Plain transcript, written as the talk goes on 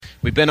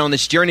We've been on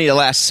this journey the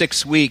last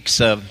 6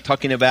 weeks of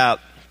talking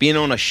about being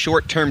on a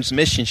short-term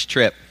missions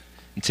trip.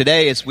 And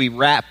today, as we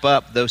wrap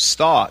up those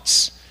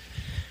thoughts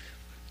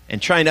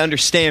and trying to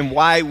understand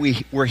why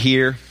we're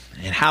here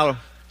and how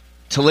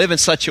to live in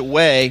such a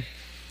way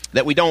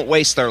that we don't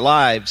waste our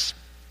lives,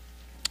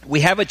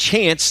 we have a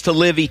chance to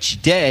live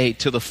each day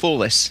to the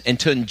fullest and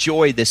to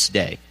enjoy this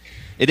day.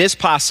 It is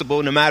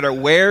possible, no matter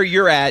where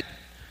you're at,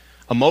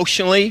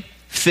 emotionally,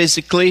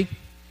 physically,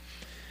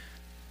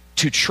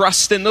 to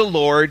trust in the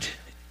Lord.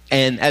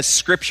 And as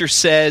Scripture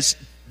says,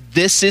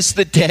 this is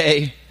the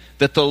day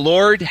that the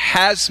Lord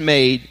has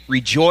made.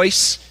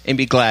 Rejoice and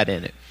be glad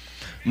in it.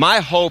 My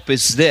hope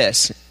is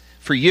this,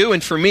 for you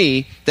and for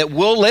me, that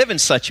we'll live in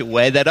such a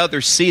way that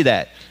others see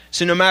that.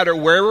 So no matter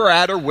where we're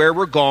at or where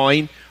we're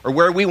going or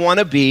where we want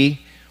to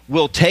be,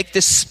 we'll take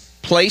this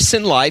place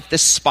in life,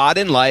 this spot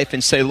in life,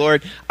 and say,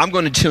 Lord, I'm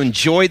going to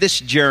enjoy this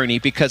journey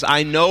because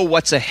I know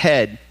what's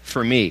ahead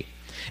for me.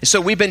 And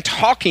so we've been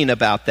talking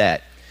about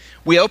that.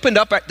 We opened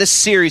up this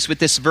series with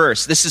this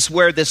verse. This is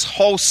where this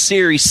whole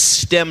series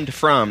stemmed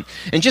from.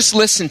 And just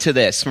listen to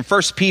this from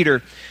 1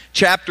 Peter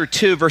chapter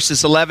 2,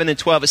 verses 11 and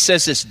 12. It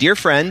says this, "Dear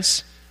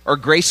friends, or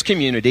Grace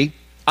community,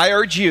 I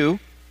urge you,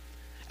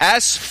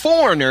 as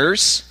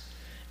foreigners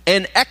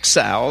and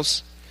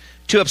exiles,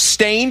 to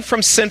abstain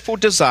from sinful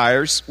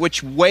desires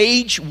which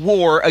wage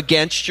war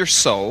against your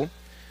soul.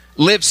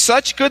 Live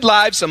such good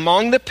lives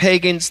among the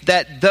pagans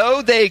that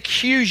though they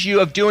accuse you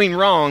of doing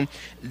wrong,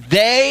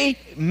 they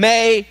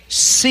may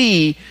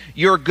see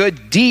your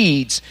good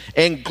deeds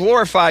and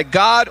glorify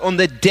God on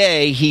the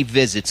day He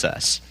visits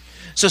us."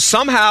 So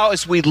somehow,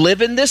 as we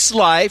live in this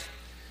life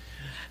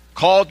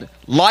called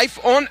life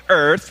on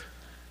earth,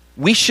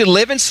 we should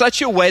live in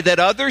such a way that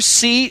others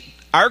see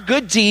our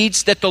good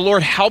deeds that the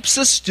Lord helps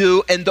us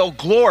do, and they'll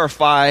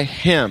glorify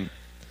Him.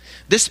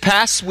 This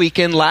past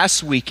weekend,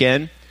 last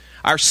weekend,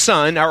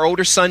 our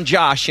older son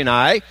Josh, and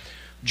I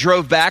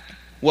drove back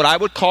what I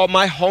would call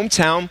my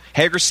hometown,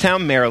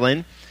 Hagerstown,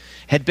 Maryland.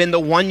 Had been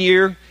the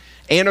 1-year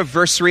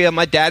anniversary of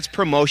my dad's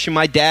promotion.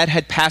 My dad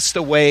had passed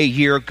away a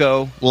year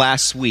ago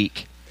last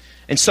week.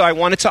 And so I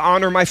wanted to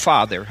honor my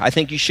father. I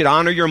think you should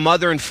honor your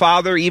mother and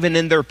father even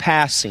in their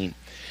passing.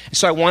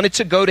 So I wanted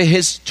to go to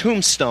his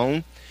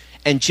tombstone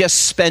and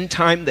just spend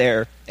time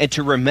there and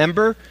to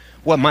remember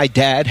what my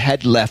dad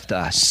had left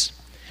us.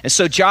 And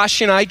so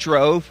Josh and I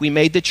drove. We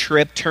made the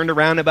trip, turned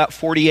around about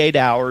 48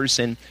 hours,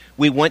 and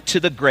we went to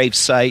the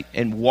gravesite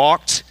and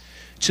walked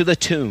to the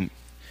tomb.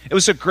 It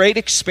was a great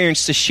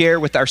experience to share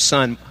with our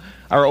son,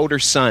 our older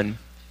son.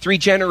 3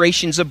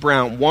 generations of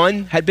Brown.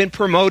 One had been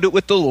promoted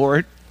with the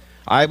Lord.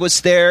 I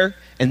was there,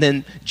 and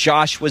then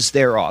Josh was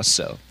there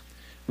also.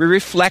 We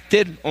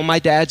reflected on my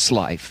dad's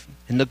life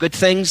and the good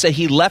things that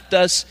he left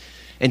us,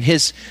 and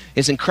his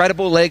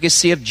incredible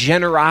legacy of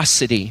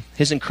generosity,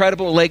 his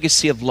incredible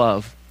legacy of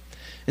love.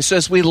 And so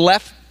as we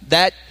left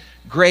that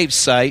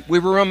gravesite, we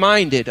were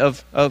reminded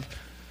of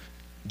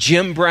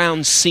Jim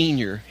Brown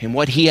Sr. and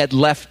what he had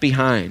left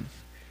behind.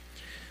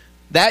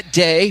 That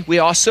day, we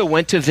also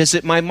went to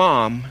visit my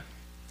mom,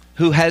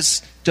 who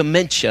has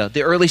dementia,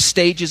 the early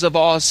stages of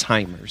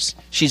Alzheimer's.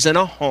 She's in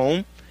a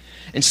home,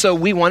 and so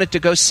we wanted to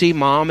go see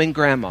Mom and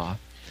Grandma.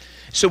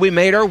 So we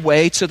made our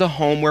way to the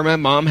home where my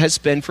mom has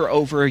been for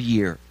over a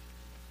year.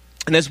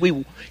 And as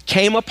we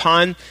came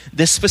upon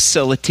this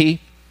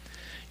facility,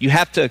 you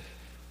have to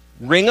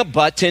ring a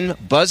button,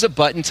 buzz a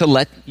button to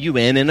let you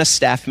in, and a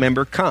staff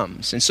member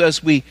comes. And so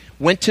as we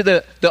went to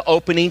the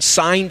opening,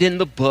 signed in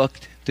the book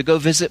to go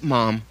visit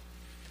Mom,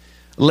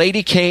 a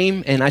lady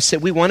came, and I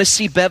said, "We want to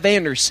see Bev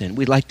Anderson.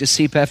 We'd like to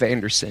see Bev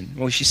Anderson."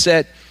 Well, she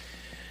said,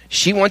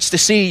 she wants to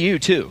see you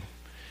too.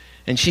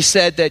 And she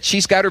said that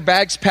she's got her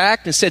bags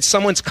packed and said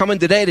someone's coming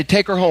today to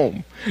take her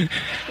home.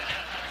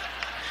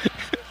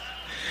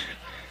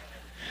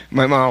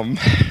 My mom.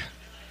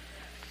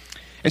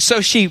 And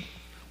so she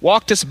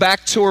walked us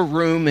back to her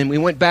room, and we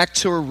went back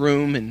to her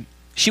room, and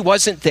she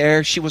wasn't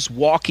there. She was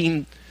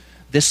walking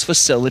this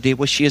facility,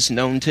 which she is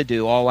known to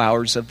do all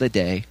hours of the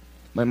day.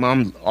 My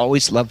mom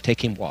always loved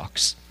taking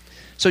walks.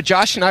 So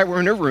Josh and I were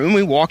in her room.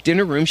 We walked in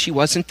her room. She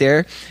wasn't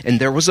there, and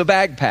there was a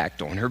bag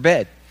packed on her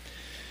bed.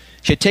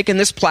 She had taken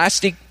this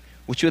plastic,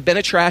 which would have been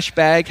a trash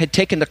bag, had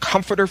taken the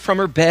comforter from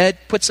her bed,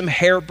 put some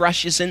hair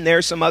brushes in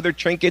there, some other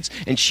trinkets,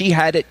 and she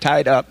had it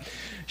tied up.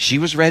 She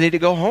was ready to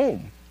go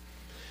home.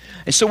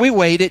 And so we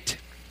waited.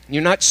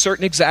 You're not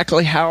certain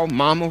exactly how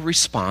Mom will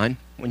respond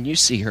when you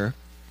see her.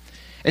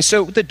 And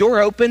so the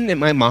door opened, and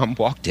my mom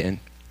walked in.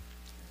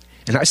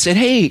 And I said,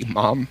 "Hey,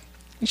 Mom."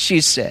 And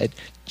she said,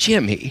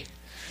 "Jimmy."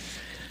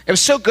 It was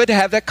so good to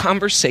have that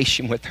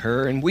conversation with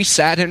her, and we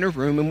sat in her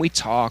room and we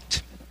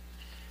talked.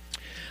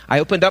 I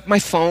opened up my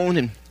phone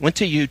and went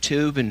to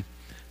YouTube and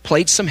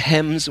played some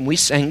hymns, and we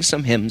sang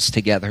some hymns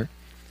together.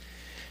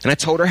 And I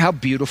told her how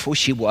beautiful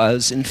she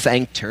was and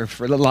thanked her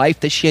for the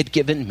life that she had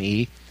given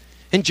me.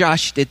 And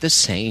Josh did the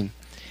same.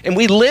 And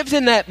we lived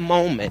in that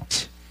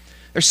moment.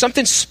 There's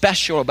something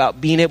special about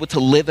being able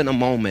to live in a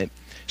moment.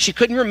 She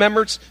couldn't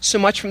remember so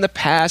much from the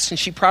past, and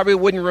she probably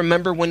wouldn't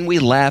remember when we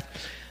left.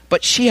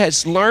 but she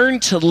has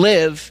learned to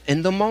live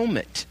in the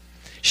moment.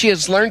 She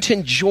has learned to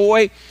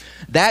enjoy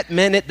that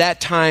minute, that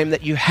time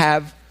that you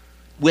have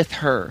with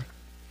her.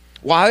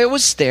 While I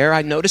was there,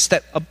 I noticed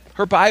that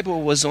her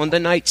Bible was on the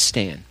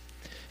nightstand.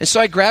 And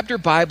so I grabbed her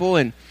Bible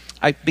and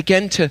I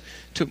began to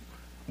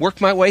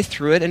work my way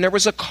through it, and there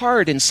was a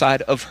card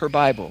inside of her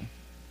Bible.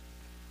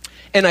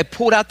 And I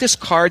pulled out this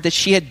card that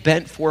she had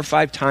bent 4 or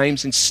 5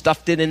 times and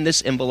stuffed it in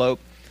this envelope.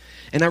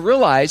 And I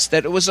realized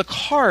that it was a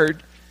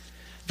card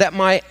that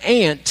my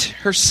aunt,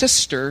 her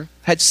sister,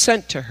 had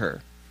sent to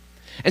her.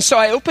 And so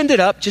I opened it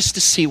up just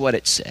to see what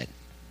it said.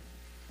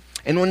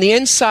 And on the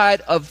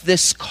inside of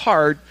this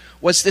card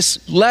was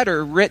this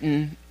letter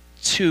written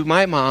to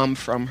my mom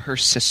from her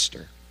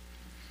sister.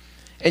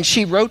 And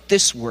she wrote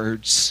these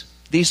words,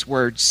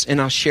 and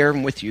I'll share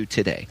them with you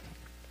today.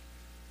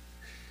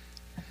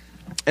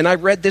 And I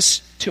read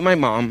this to my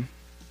mom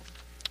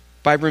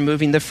by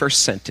removing the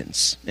first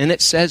sentence. And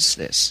it says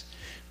this: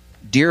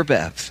 Dear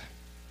Bev,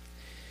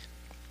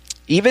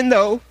 even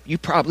though you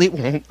probably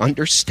won't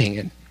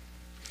understand,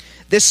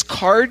 this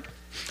card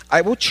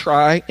I will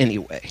try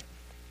anyway.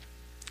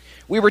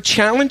 We were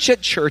challenged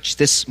at church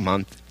this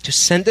month to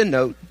send a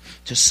note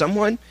to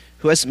someone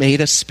who has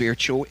made a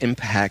spiritual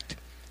impact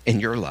in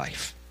your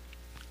life.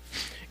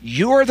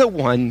 You are the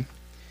one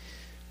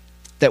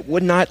that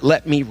would not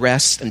let me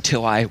rest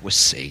until I was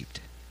saved.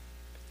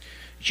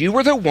 You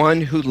were the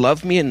one who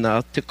loved me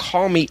enough to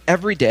call me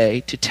every day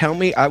to tell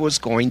me I was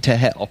going to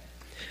hell.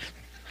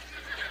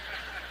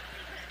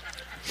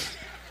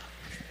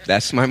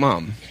 That's my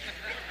mom.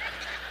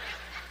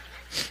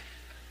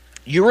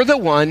 You were the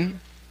one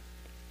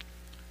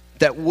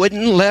that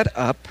wouldn't let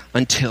up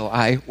until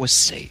I was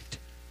saved.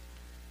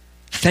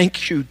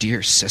 Thank you,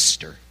 dear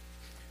sister,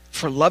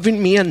 for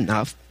loving me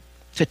enough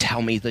to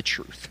tell me the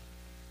truth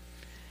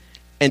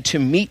and to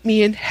meet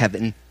me in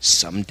heaven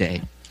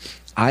someday.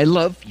 I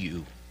love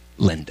you,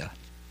 Linda.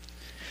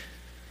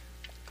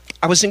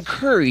 I was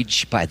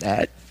encouraged by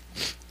that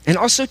and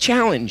also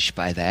challenged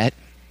by that,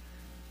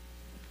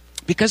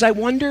 because I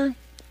wonder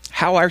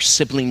how our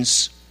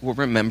siblings will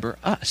remember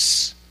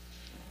us.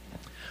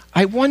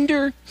 I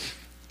wonder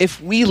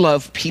if we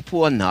love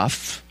people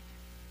enough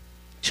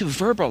to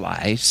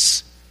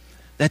verbalize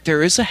that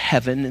there is a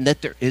heaven and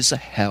that there is a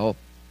hell.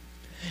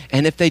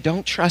 And if they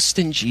don't trust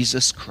in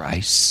Jesus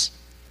Christ,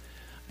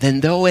 then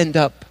they'll end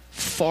up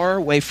far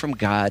away from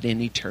God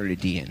in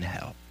eternity in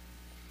hell.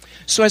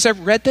 So as I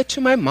read that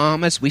to my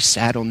mom as we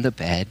sat on the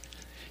bed,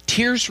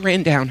 tears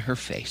ran down her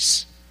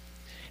face.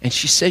 And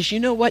she says, you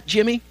know what,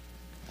 Jimmy?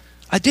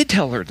 I did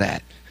tell her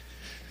that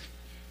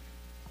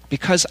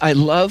because I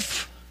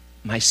love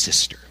my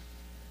sister.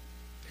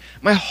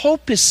 My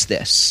hope is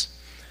this,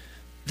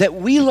 that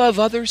we love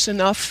others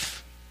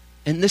enough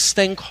in this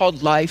thing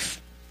called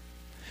life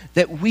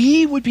that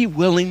we would be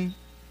willing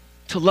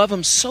to love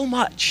them so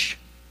much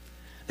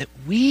that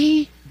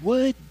we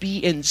would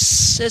be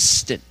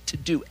insistent to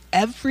do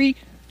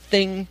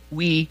everything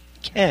we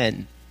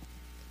can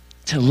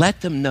to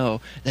let them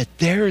know that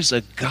there is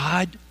a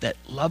God that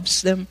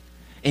loves them,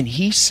 and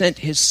he sent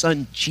his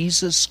son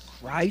Jesus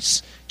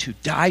Christ to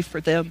die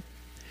for them,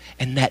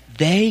 and that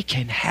they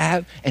can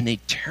have an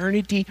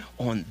eternity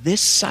on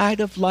this side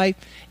of life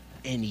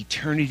and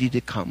eternity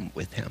to come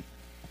with him.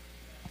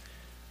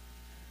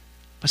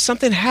 But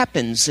something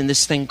happens in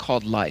this thing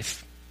called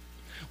life.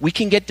 We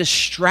can get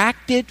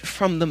distracted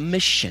from the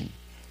mission.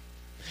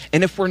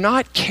 And if we're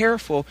not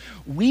careful,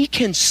 we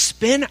can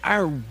spin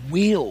our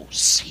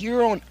wheels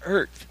here on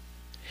earth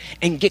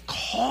and get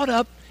caught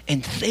up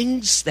in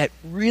things that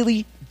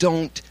really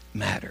don't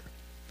matter.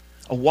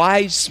 A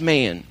wise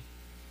man,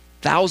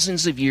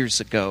 thousands of years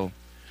ago,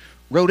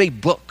 wrote a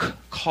book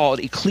called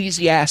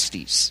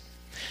Ecclesiastes.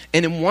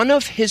 And in one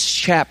of his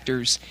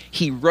chapters,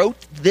 he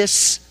wrote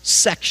this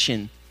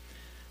section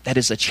that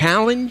is a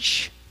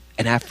challenge,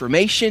 an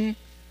affirmation,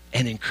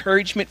 an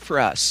encouragement for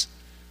us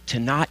to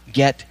not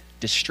get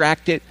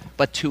distracted,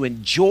 but to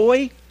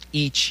enjoy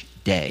each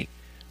day.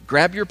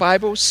 Grab your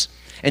Bibles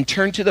and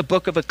turn to the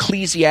book of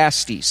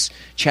Ecclesiastes,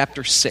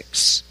 chapter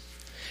 6.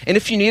 And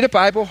if you need a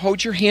Bible,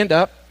 hold your hand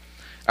up.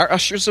 Our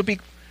ushers will be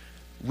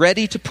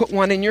ready to put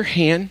one in your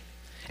hand.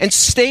 And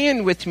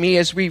stand with me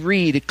as we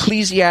read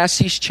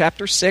Ecclesiastes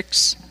chapter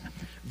 6,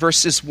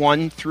 verses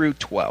 1 through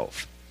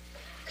 12.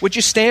 Would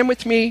you stand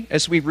with me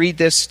as we read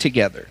this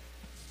together?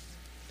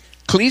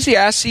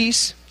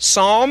 Ecclesiastes,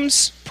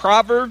 Psalms,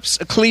 Proverbs,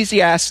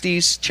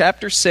 Ecclesiastes,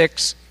 chapter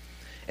 6,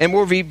 and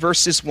we'll read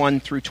verses 1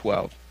 through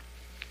 12.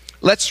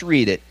 Let's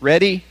read it.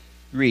 Ready?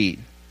 Read.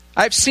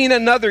 I've seen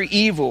another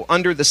evil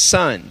under the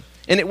sun,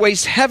 and it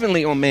weighs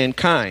heavily on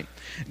mankind.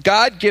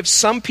 God gives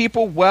some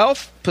people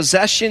wealth,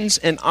 possessions,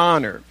 and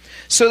honor,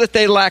 so that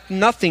they lack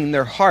nothing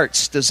their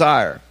hearts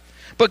desire.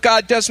 But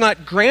God does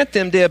not grant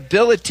them the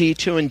ability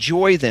to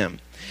enjoy them,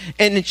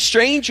 and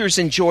strangers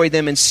enjoy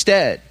them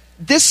instead.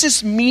 This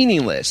is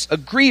meaningless, a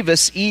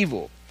grievous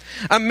evil.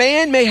 A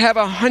man may have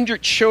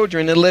 100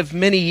 children and live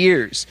many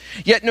years,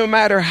 yet no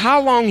matter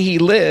how long he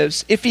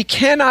lives, if he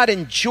cannot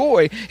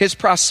enjoy his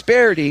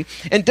prosperity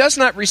and does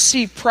not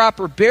receive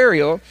proper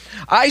burial,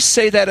 I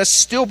say that a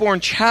stillborn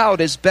child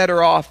is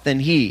better off than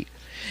he.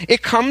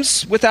 It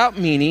comes without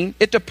meaning,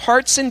 it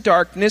departs in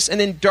darkness,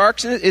 and in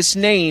darkness its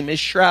name is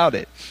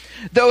shrouded.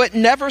 Though it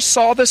never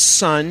saw the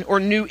sun or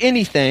knew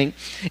anything,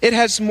 it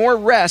has more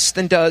rest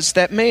than does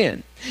that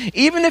man.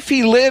 Even if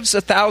he lives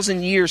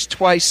 1,000 years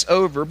twice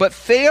over, but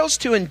fails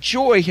to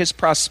enjoy his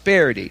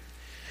prosperity.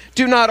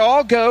 Do not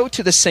all go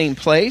to the same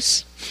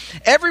place?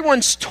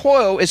 Everyone's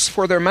toil is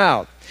for their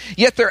mouth,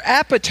 yet their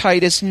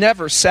appetite is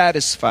never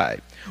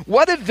satisfied.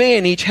 What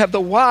advantage have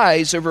the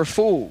wise over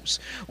fools?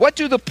 What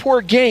do the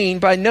poor gain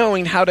by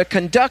knowing how to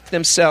conduct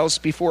themselves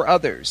before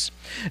others?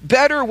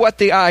 Better what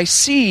the eye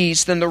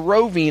sees than the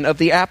roving of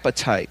the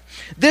appetite.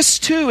 This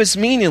too is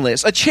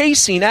meaningless, a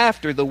chasing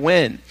after the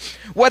wind.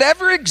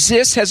 Whatever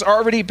exists has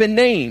already been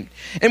named,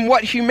 and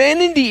what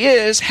humanity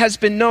is has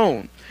been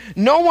known.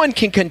 No one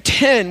can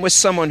contend with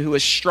someone who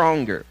is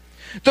stronger.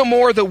 The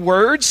more the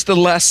words, the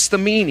less the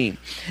meaning.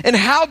 And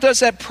how does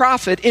that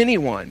profit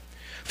anyone?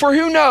 For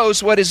who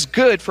knows what is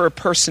good for a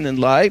person in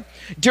life?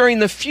 During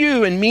the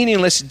few and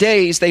meaningless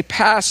days they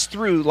pass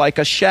through like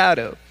a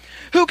shadow.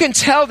 Who can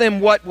tell them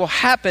what will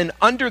happen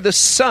under the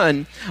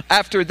sun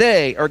after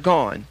they are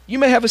gone? You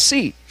may have a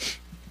seat.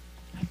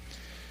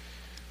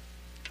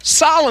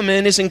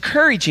 Solomon is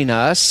encouraging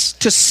us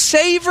to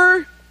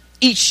savor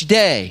each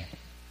day.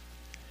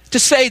 To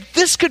say,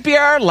 this could be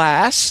our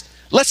last.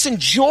 Let's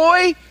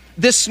enjoy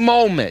this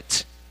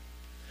moment.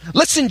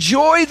 Let's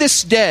enjoy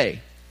this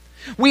day.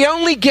 We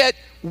only get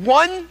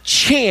one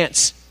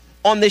chance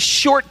on this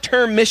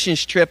short-term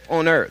missions trip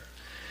on earth.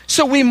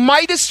 So we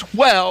might as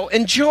well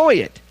enjoy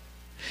it.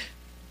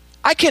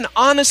 I can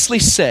honestly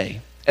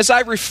say, as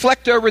I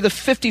reflect over the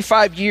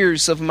 55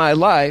 years of my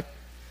life,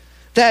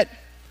 that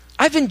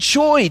I've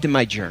enjoyed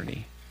my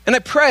journey. And I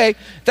pray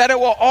that I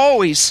will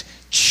always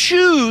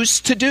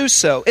choose to do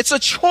so. It's a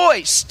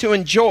choice to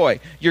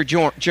enjoy your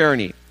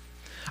journey.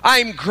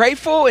 I'm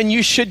grateful, and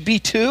you should be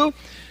too,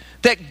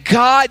 that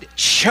God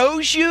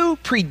chose you,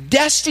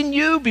 predestined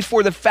you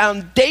before the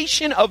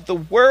foundation of the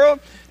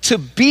world to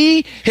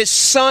be his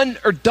son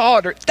or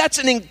daughter. That's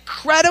an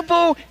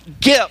incredible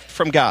gift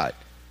from God.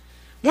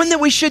 One that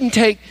we shouldn't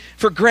take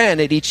for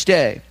granted each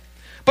day.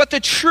 But the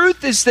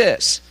truth is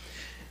this: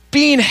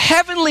 being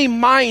heavenly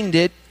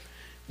minded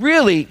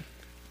really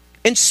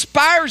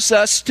inspires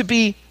us to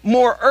be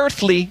more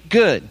earthly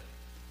good.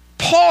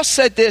 Paul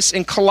said this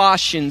in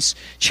Colossians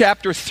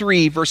chapter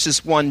 3,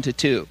 verses 1 to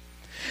 2.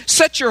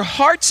 Set your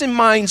hearts and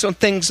minds on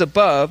things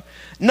above,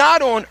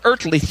 not on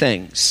earthly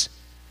things.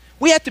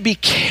 We have to be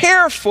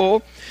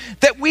careful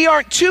that we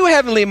aren't too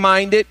heavenly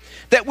minded,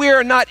 that we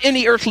are not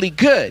any earthly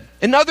good.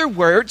 In other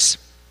words,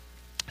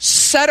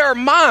 set our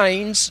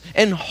minds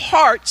and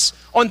hearts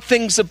on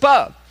things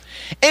above.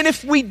 And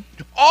if we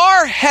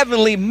are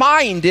heavenly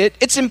minded,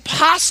 it's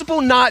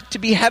impossible not to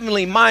be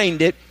heavenly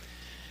minded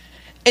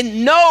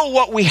and know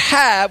what we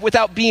have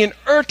without being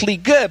earthly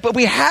good. But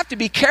we have to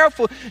be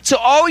careful to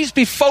always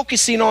be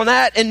focusing on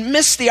that and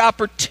miss the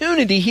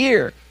opportunity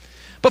here.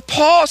 But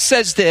Paul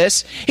says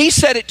this, he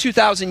said it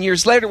 2,000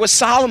 years later. What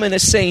Solomon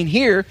is saying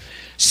here: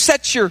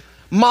 set your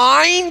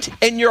mind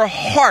and your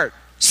heart.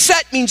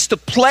 Set means to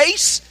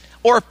place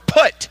or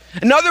put.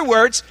 In other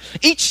words,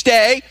 each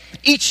day,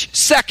 each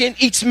second,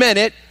 each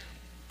minute,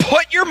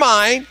 put your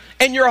mind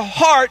and your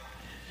heart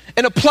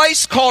in a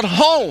place called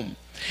home.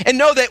 And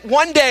know that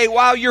one day,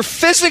 while you're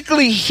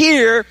physically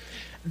here,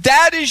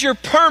 that is your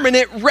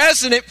permanent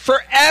resident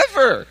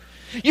forever.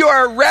 You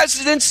are a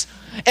resident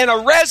and a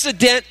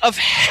resident of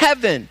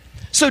heaven.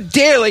 So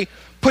daily,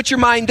 put your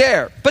mind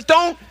there. But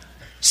don't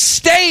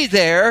stay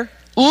there,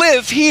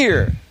 live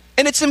here.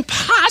 And it's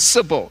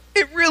impossible.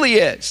 It really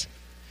is.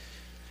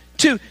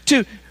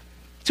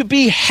 To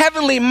be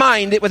heavenly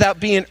minded without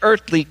being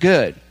earthly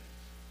good.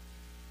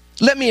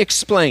 Let me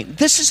explain.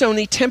 This is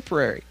only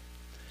temporary.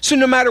 So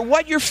no matter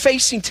what you're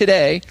facing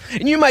today,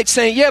 and you might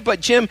say, yeah,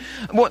 but Jim,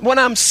 when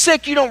I'm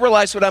sick, you don't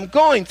realize what I'm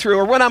going through.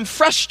 Or when I'm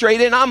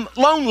frustrated and I'm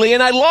lonely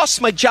and I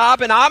lost my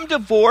job and I'm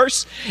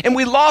divorced and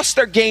we lost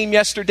our game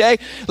yesterday.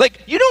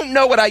 Like, you don't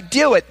know what I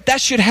deal with.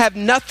 That should have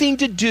nothing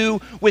to do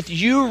with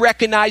you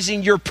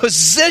recognizing your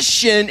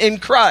position in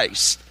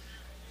Christ.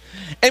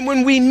 And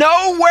when we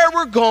know where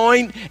we're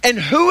going and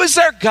who is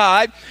our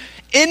God,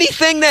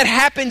 anything that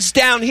happens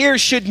down here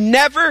should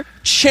never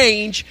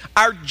change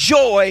our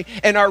joy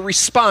and our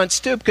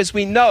response to it, because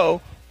we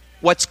know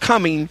what's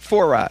coming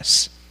for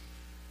us.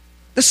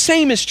 The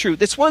same is true.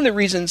 That's one of the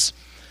reasons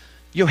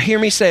you'll hear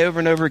me say over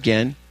and over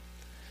again,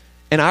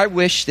 and I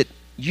wish that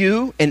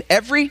you and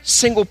every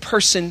single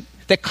person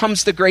that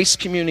comes to Grace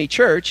Community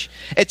Church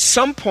at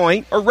some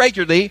point or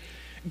regularly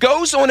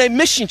goes on a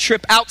mission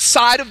trip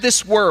outside of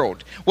this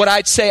world, what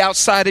I'd say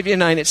outside of the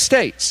United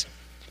States.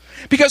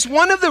 Because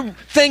one of the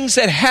things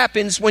that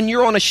happens when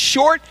you're on a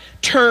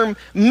short-term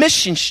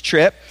missions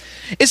trip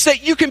is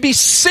that you can be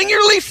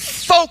singularly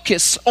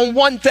focused on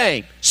one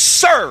thing: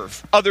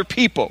 serve other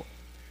people.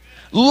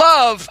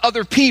 Love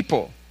other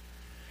people.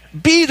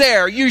 Be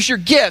there. Use your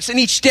gifts. And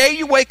each day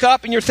you wake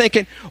up and you're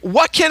thinking,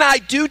 what can I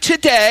do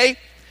today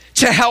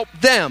to help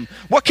them?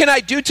 What can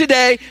I do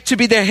today to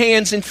be their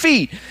hands and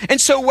feet?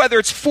 And so whether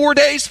it's 4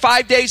 days,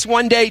 5 days,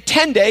 1 day,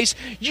 10 days,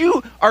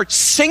 you are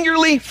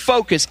singularly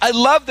focused. I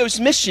love those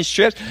mission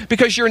trips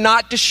because you're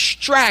not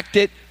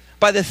distracted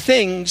by the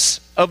things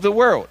of the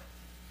world.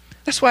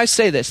 That's why I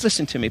say this.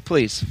 Listen to me,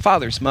 please.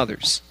 Fathers,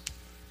 mothers,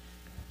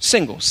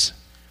 singles,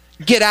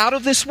 get out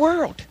of this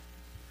world.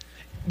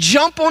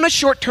 Jump on a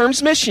short-term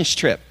missions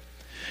trip.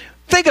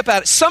 Think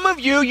about it. Some of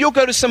you, you'll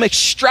go to some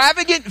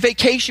extravagant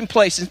vacation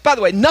places. By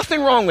the way,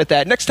 nothing wrong with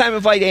that. Next time,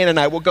 invite Ann and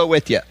I. We'll go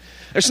with you.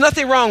 There's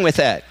nothing wrong with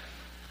that.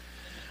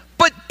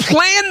 But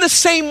plan the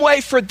same way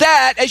for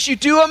that as you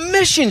do a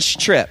missions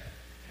trip.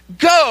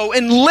 Go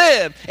and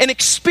live and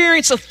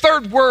experience a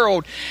third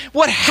world.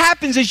 What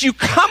happens is you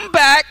come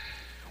back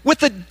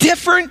with a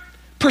different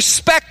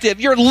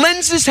perspective. Your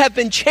lenses have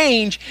been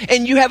changed,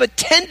 and you have a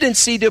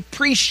tendency to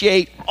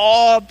appreciate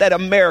all that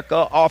America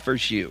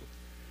offers you.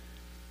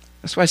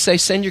 That's why I say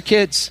send your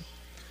kids.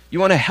 You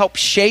want to help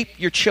shape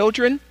your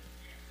children?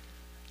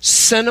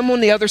 Send them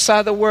on the other side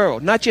of the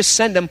world. Not just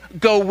send them,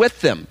 go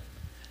with them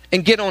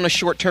and get on a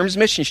short-term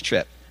missions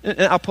trip. And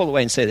I'll pull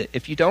away and say that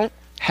if you don't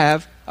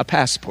have a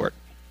passport,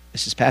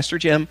 this is Pastor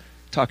Jim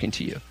talking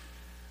to you,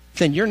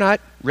 then you're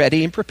not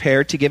ready and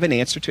prepared to give an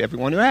answer to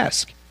everyone who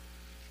asks.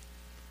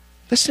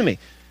 Listen to me.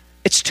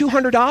 It's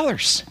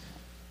 $200.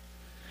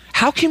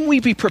 How can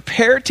we be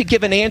prepared to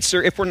give an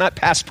answer if we're not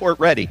passport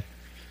ready?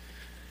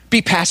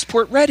 Be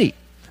passport ready.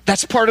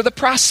 That's part of the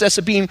process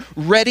of being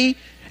ready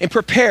and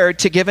prepared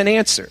to give an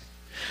answer.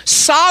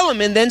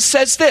 Solomon then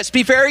says this,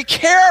 be very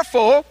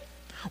careful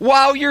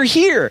while you're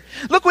here.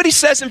 Look what he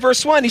says in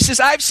verse 1. He says,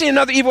 I've seen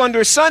another evil under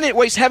the sun. It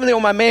weighs heavily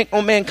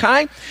on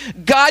mankind.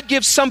 God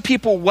gives some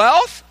people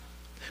wealth,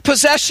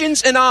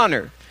 possessions, and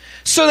honor,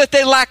 so that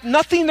they lack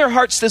nothing their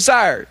hearts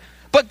desire.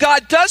 But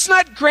God does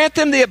not grant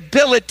them the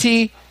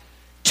ability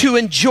to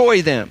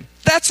enjoy them.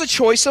 That's a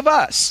choice of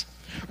us.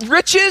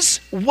 Riches,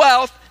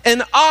 wealth,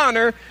 and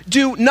honor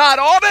do not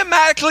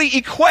automatically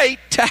equate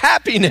to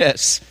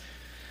happiness.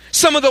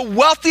 Some of the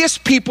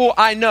wealthiest people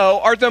I know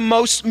are the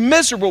most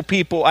miserable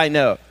people I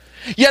know.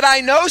 Yet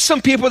I know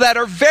some people that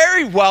are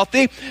very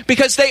wealthy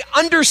because they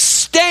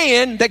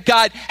understand that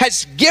God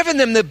has given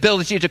them the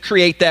ability to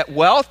create that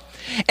wealth,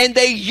 and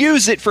they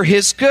use it for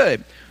His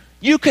good.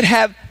 You could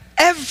have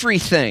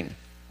everything,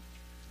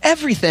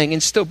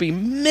 and still be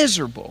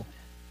miserable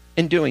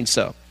in doing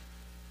so.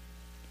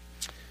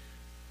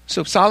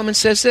 So Solomon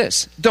says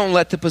this, don't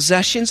let the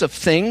possessions of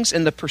things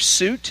and the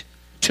pursuit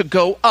to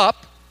go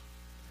up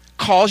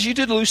cause you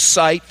to lose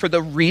sight for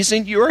the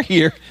reason you are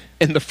here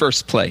in the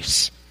first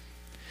place.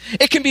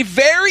 It can be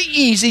very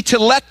easy to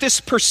let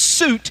this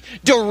pursuit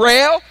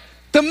derail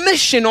the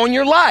mission on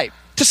your life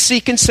to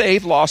seek and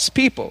save lost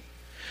people.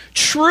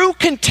 True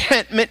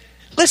contentment,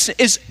 listen,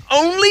 is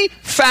only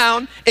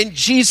found in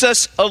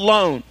Jesus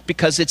alone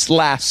because it's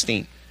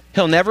lasting.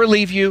 He'll never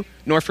leave you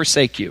nor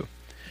forsake you.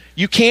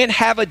 You can't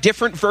have a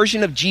different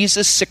version of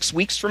Jesus 6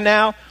 weeks from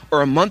now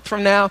or a month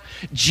from now.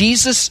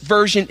 Jesus'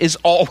 version is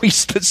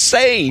always the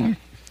same.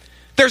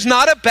 There's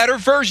not a better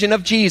version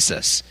of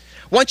Jesus.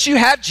 Once you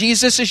have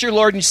Jesus as your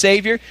Lord and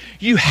Savior,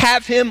 you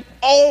have Him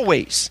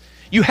always.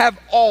 You have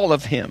all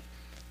of Him.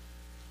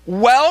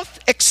 Wealth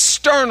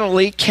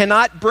externally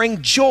cannot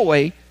bring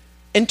joy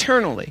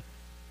internally.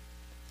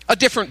 A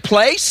different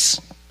place,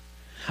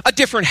 a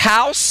different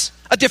house,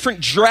 a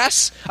different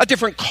dress, a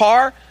different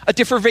car, a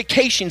different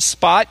vacation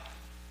spot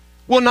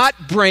will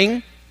not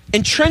bring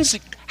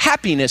intrinsic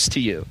happiness to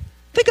you.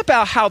 Think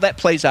about how that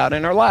plays out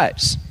in our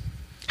lives.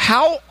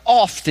 How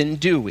often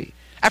do we,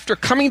 after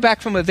coming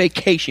back from a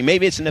vacation,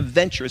 maybe it's an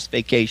adventurous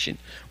vacation,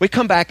 we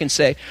come back and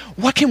say,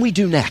 what can we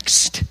do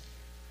next?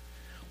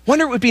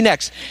 Wonder what would be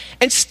next.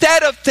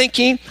 Instead of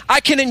thinking, I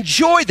can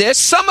enjoy this,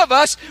 some of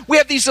us, we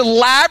have these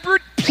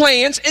elaborate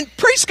plans, and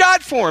praise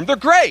God for them. They're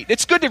great.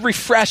 It's good to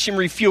refresh and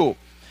refuel.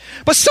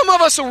 But some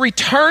of us will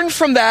return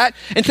from that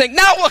and think,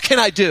 now what can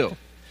I do?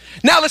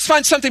 Now let's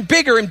find something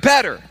bigger and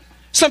better.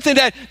 Something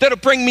that'll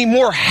bring me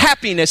more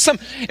happiness.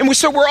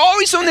 So we're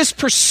always on this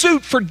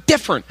pursuit for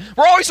different.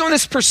 We're always on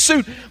this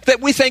pursuit that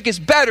we think is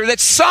better, that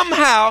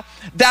somehow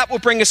that will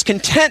bring us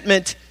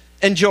contentment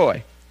and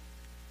joy.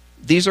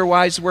 These are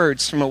wise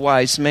words from a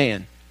wise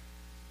man.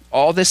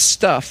 All this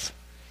stuff,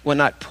 when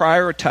not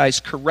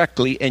prioritized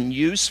correctly and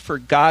used for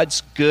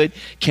God's good,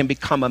 can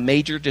become a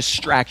major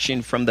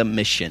distraction from the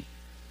mission.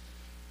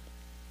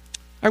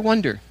 I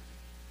wonder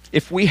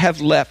if we have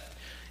left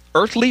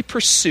earthly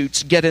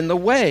pursuits get in the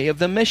way of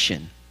the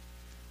mission.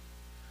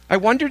 I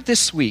wondered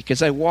this week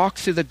as I walked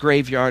through the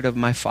graveyard of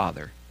my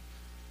father,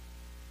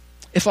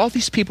 if all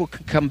these people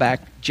could come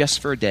back just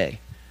for a day,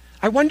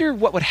 I wonder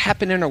what would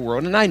happen in our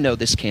world. And I know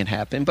this can't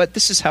happen, but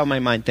this is how my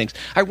mind thinks.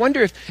 I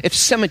wonder if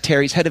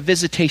cemeteries had a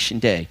visitation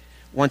day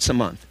once a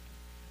month.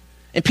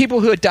 And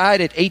people who had died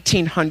at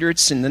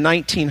 1800s and the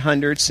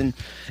 1900s,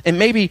 and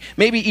maybe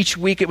each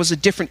week it was a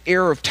different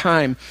era of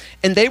time,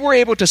 and they were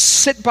able to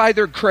sit by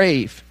their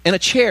grave in a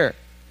chair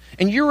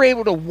and you were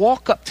able to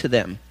walk up to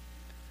them,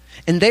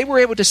 and they were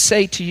able to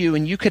say to you,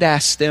 and you could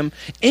ask them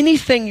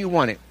anything you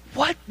wanted,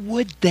 what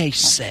would they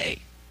say?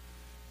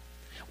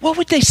 What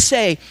would they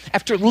say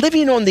after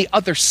living on the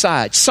other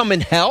side? Some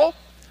in hell,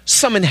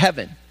 some in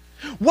heaven.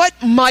 What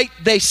might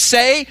they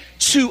say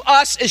to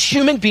us as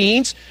human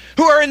beings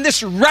who are in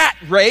this rat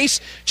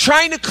race,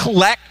 trying to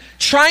collect,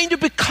 trying to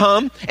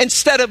become,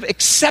 instead of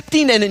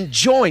accepting and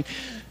enjoying?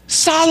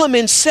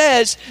 Solomon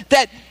says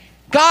that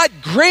God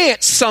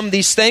grants some of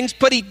these things,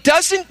 but he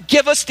doesn't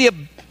give us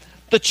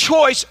the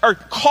choice or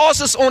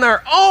cause us on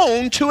our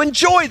own to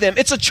enjoy them.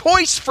 It's a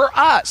choice for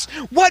us.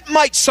 What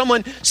might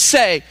someone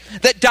say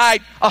that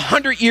died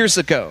 100 years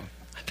ago?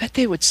 I bet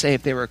they would say,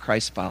 if they were a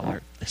Christ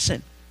follower,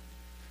 listen,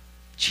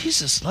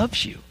 Jesus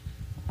loves you.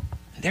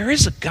 There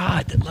is a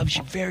God that loves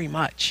you very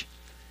much.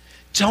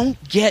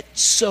 Don't get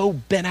so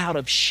bent out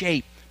of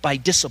shape by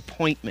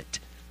disappointment.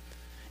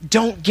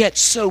 Don't get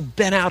so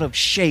bent out of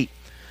shape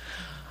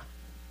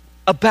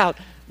about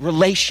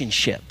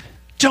relationship.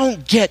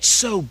 Don't get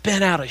so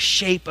bent out of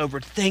shape over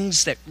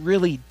things that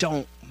really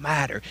don't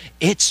matter.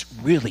 It's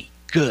really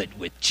good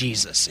with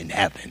Jesus in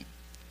heaven.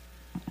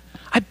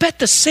 I bet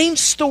the same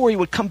story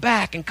would come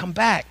back and come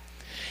back.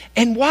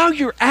 And while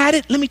you're at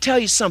it, let me tell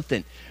you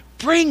something.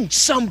 Bring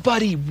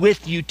somebody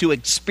with you to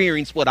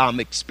experience what I'm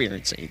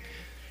experiencing.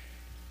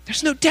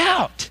 There's no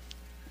doubt.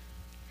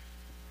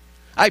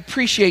 I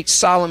appreciate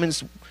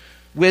Solomon's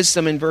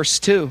wisdom in verse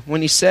 2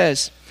 when he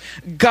says,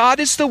 God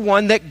is the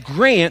one that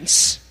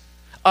grants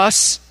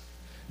us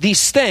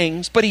these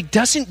things, but he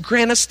doesn't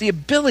grant us the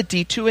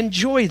ability to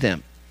enjoy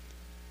them.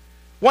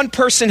 One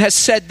person has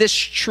said this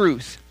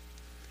truth.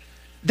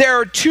 There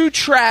are two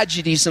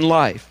tragedies in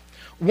life.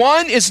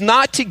 One is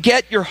not to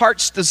get your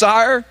heart's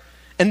desire,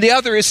 and the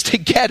other is to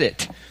get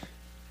it.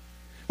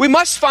 We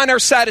must find our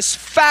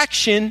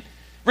satisfaction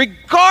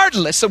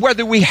regardless of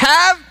whether we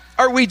have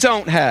or we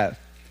don't have.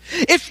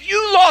 If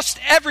you lost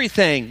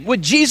everything,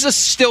 would Jesus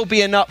still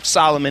be enough,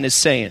 Solomon is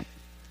saying?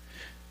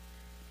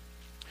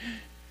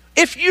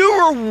 If you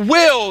were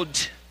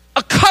willed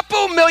a couple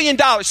 $1 million,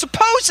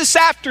 suppose this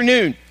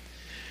afternoon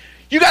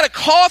you got a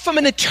call from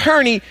an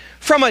attorney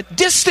from a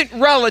distant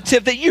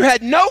relative that you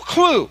had no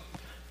clue.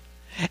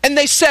 And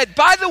they said,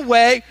 by the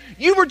way,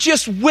 you were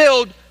just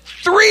willed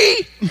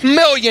 $3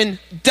 million.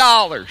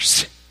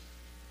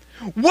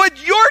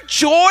 Would your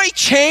joy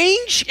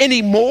change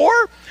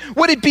anymore?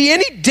 Would it be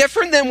any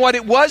different than what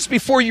it was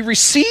before you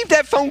received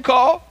that phone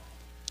call?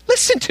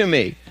 Listen to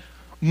me.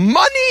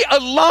 Money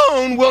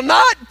alone will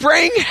not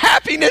bring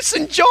happiness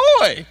and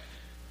joy.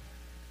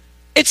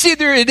 It's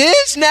either it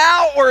is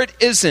now or it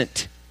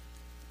isn't.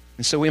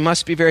 And so we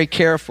must be very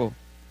careful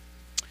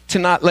to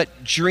not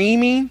let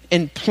dreaming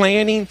and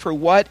planning for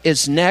what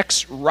is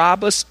next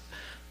rob us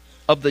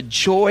of the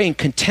joy and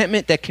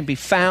contentment that can be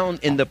found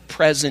in the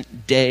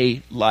present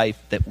day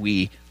life that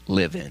we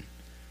live in.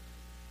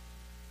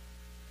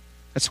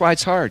 That's why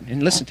it's hard.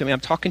 And listen to me, I'm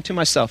talking to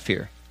myself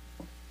here.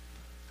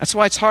 That's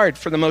why it's hard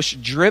for the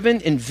most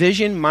driven and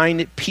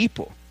vision-minded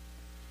people.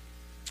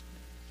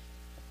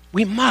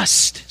 We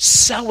must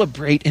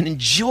celebrate and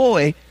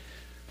enjoy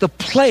the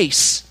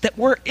place that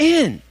we're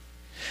in.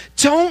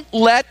 Don't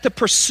let the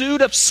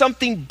pursuit of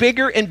something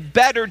bigger and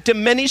better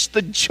diminish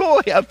the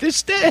joy of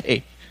this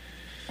day.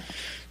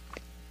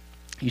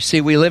 You see,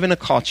 we live in a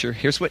culture.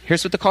 Here's what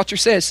the culture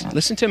says.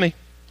 Listen to me.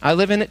 I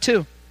live in it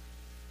too.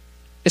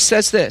 It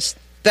says this,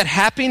 that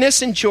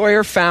happiness and joy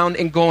are found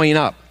in going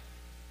up.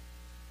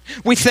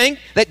 We think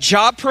that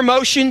job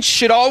promotions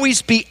should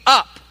always be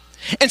up,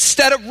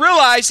 instead of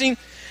realizing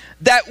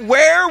that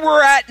where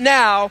we're at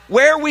now,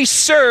 where we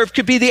serve,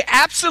 could be the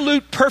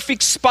absolute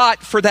perfect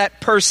spot for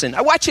that person.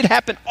 I watch it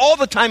happen all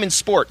the time in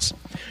sports.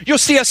 You'll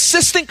see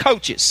assistant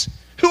coaches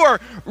who are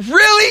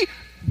really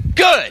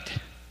good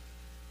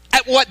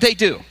at what they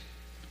do.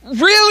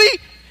 Really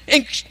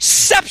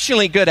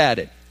exceptionally good at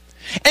it.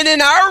 And in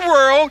our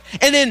world,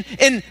 and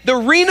in the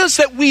arenas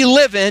that we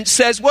live in,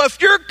 says, well, if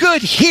you're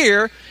good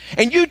here,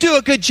 and you do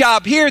a good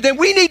job here, then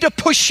we need to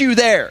push you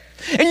there.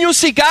 And you'll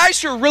see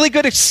guys who are really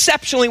good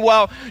exceptionally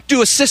well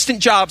do assistant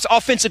jobs,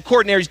 offensive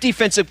coordinators,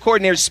 defensive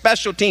coordinators,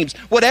 special teams,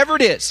 whatever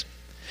it is.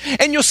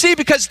 And you'll see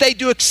because they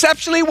do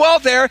exceptionally well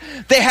there,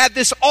 they have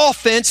this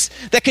offense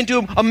that can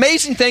do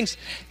amazing things.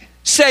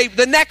 Say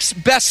the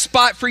next best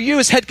spot for you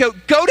is head coach.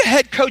 Go to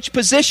head coach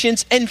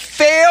positions and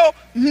fail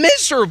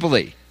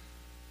miserably.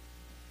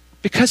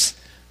 Because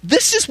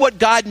this is what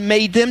God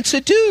made them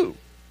to do.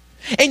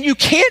 And you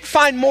can't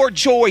find more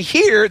joy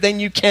here than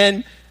you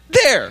can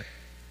there.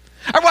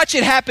 I watch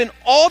it happen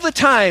all the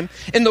time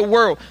in the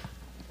world.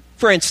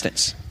 For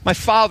instance, my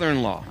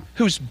father-in-law,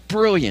 who's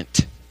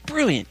brilliant,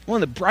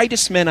 one of the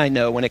brightest men I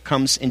know when it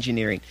comes to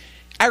engineering,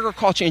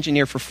 agriculture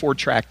engineer for Ford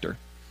Tractor,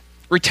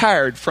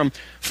 retired from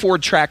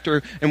Ford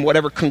Tractor and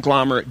whatever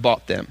conglomerate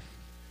bought them.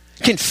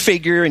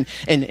 Configure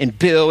and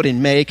build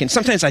and make. And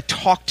sometimes I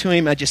talk to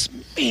him,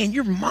 man,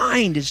 your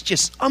mind is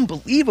just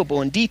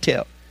unbelievable in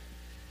detail.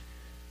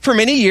 For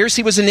many years,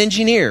 he was an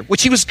engineer,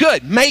 which he was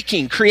good,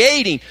 making,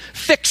 creating,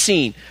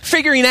 fixing,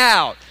 figuring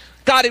out,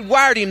 God had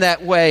wired him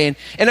that way. And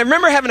I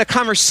remember having a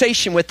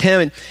conversation with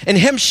him and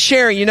him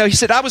sharing, he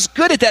said, I was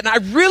good at that. And I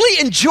really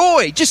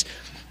enjoy just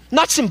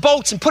nuts and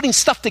bolts and putting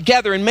stuff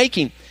together and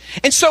making.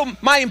 And so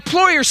my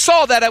employer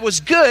saw that I was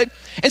good.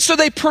 And so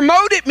they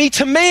promoted me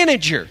to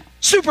manager,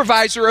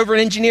 supervisor over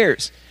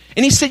engineers.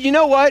 And he said, you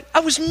know what? I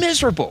was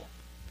miserable.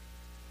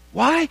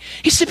 Why?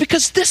 He said,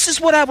 because this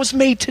is what I was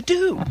made to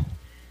do.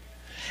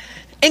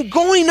 And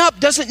going up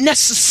doesn't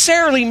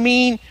necessarily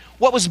mean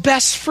what was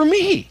best for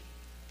me.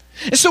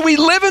 And so we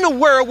live in a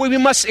world where we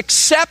must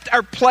accept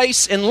our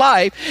place in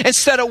life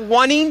instead of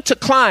wanting to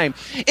climb.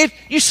 If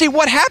you see,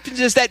 what happens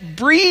is that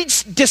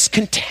breeds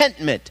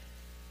discontentment.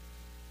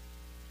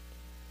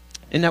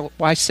 Isn't that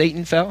why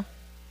Satan fell?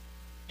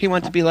 He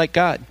wanted to be like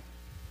God.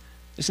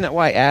 Isn't that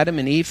why Adam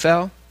and Eve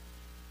fell?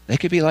 They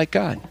could be like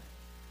God.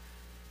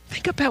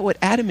 Think about what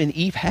Adam and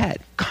Eve had.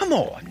 Come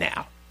on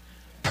now.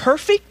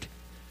 Perfect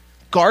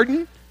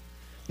garden,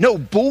 no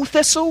bull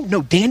thistle,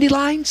 no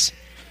dandelions,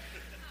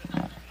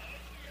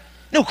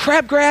 no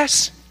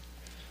crabgrass.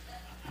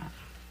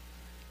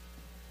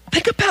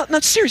 Think about, no,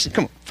 seriously,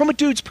 come on, from a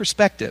dude's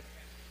perspective.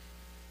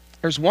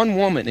 There's one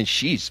woman and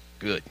she's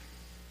good.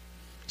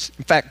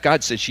 In fact,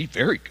 God says she's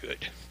very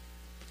good.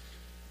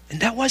 And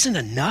that wasn't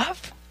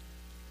enough?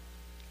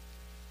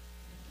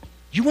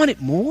 You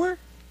wanted more?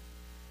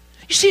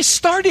 You see, it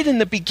started in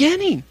the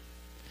beginning.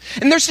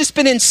 And there's just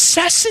been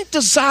incessant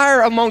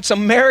desire amongst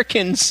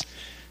Americans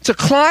to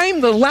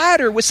climb the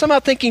ladder with somehow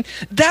thinking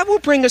that will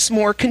bring us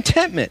more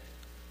contentment.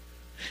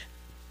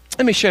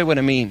 Let me show you what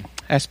I mean.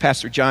 I asked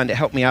Pastor John to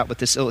help me out with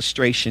this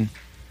illustration.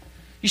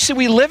 You see,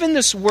 we live in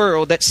this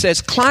world that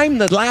says climb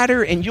the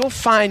ladder and you'll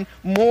find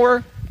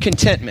more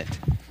contentment.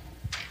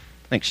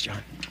 Thanks,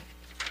 John.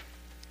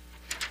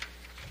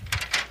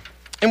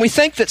 And we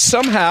think that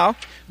somehow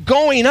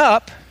going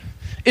up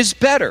is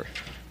better.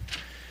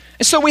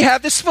 And so we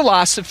have this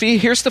philosophy.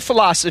 Here's the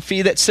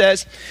philosophy that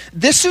says,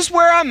 this is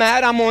where I'm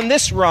at. I'm on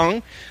this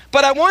rung,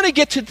 but I want to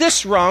get to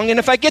this rung. And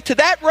if I get to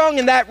that rung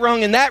and that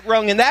rung and that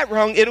rung and that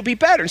rung, it'll be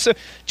better. So,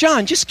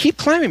 John, just keep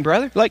climbing,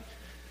 brother.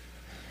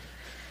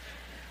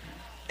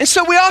 And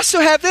so we also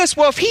have this.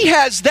 Well, if he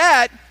has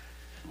that,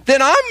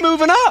 then I'm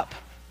moving up.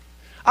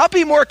 I'll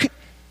be more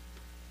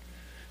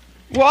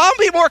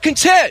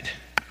content.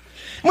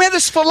 We have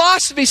this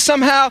philosophy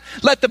somehow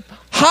that the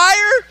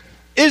higher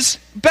is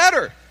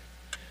better.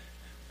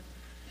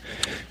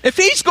 If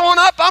he's going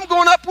up, I'm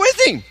going up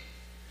with him.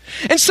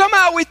 And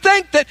somehow we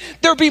think that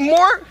there'll be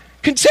more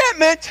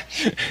contentment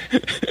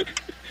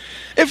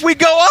if we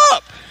go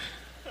up.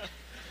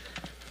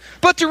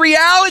 But the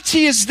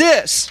reality is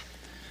this.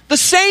 The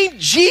same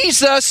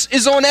Jesus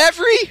is on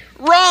every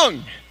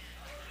rung.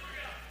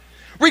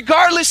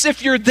 Regardless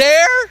if you're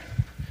there,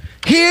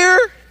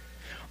 here,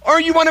 or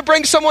you want to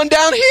bring someone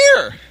down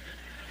here.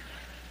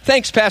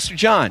 Thanks, Pastor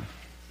John.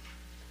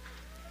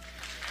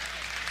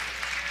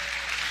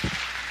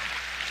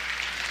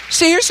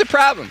 See, here's the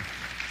problem.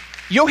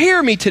 You'll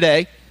hear me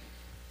today,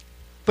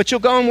 but you'll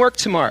go and work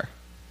tomorrow.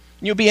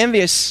 You'll be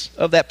envious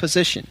of that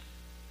position.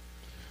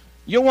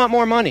 You'll want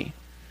more money.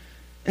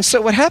 And so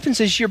what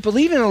happens is you're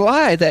believing a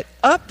lie that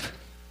up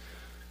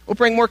will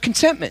bring more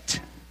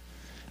contentment.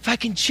 If I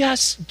can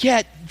just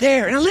get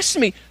there. Now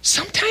listen to me.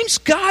 Sometimes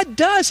God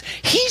does.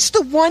 He's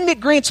the one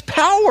that grants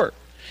power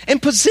and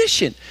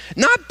position.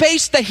 Not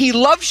based that he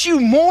loves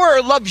you more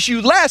or loves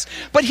you less,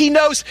 but he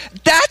knows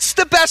that's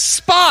the best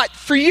spot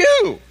for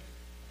you.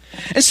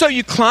 And so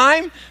you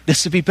climb,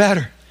 this would be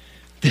better.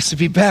 This would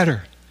be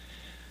better.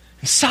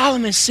 And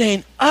Solomon's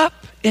saying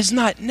up is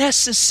not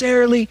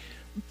necessarily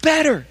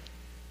better.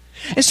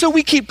 And so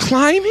we keep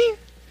climbing.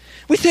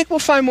 We think we'll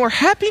find more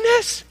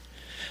happiness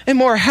and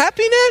more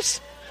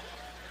happiness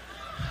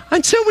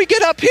until we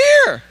get up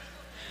here.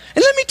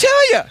 And let me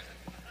tell you,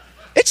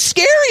 it's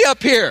scary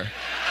up here.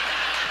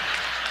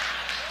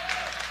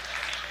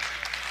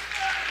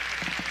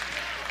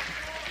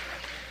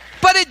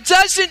 But it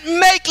doesn't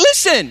make,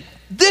 listen,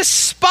 this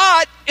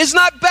spot is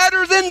not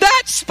better than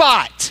that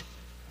spot.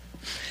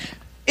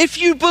 If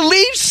you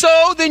believe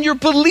so, then you're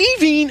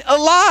believing a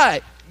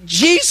lie.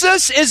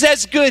 Jesus is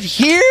as good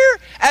here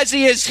as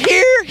he is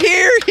here,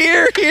 here,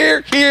 here,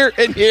 here, here,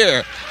 and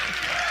here.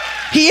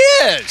 He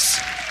is.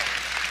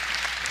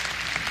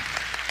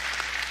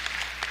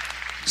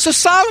 So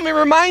Solomon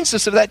reminds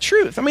us of that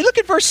truth. I mean, look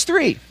at verse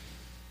 3.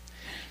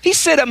 He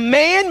said, a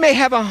man may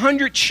have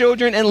 100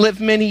 children and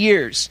live many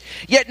years.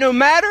 Yet no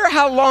matter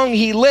how long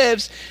he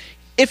lives,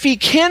 if he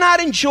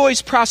cannot enjoy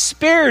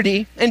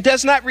prosperity and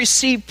does not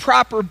receive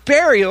proper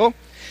burial,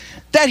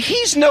 that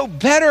he's no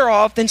better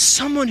off than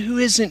someone who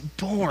isn't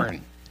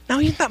born. Now,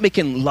 he's not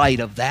making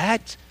light of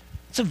that.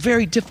 It's a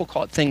very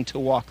difficult thing to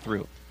walk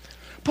through.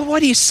 But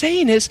what he's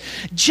saying is,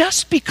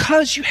 just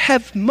because you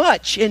have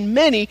much and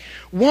many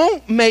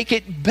won't make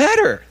it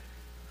better.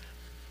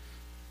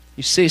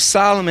 You see,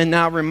 Solomon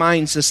now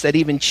reminds us that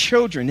even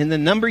children in the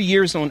number of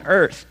years on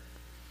earth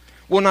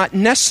will not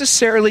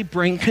necessarily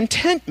bring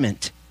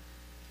contentment.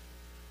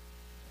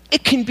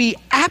 It can be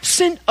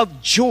absent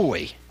of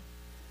joy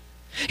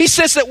He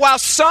says that while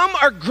some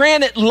are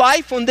granted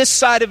life on this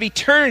side of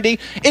eternity,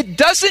 it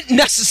doesn't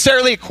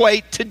necessarily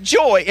equate to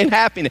joy and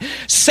happiness.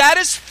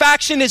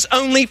 Satisfaction is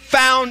only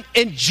found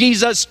in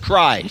Jesus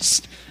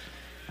Christ.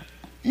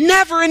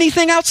 Never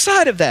anything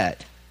outside of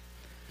that.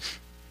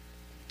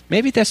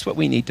 Maybe that's what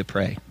we need to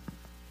pray.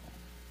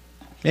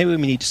 Maybe we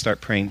need to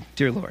start praying,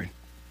 dear Lord,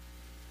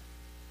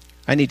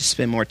 I need to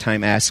spend more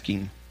time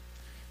asking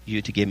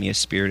you to give me a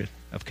spirit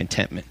of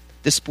contentment.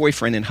 This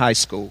boyfriend in high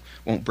school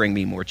won't bring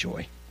me more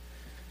joy.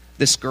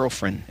 This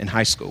girlfriend in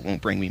high school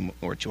won't bring me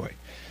more joy.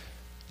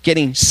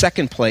 Getting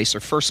second place or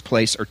first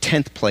place or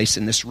 10th place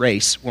in this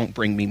race won't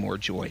bring me more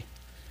joy.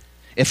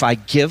 If I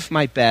give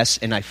my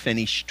best and I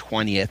finish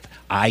 20th,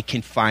 I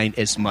can find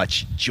as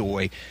much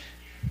joy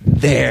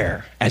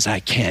there as I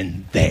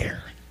can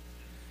there.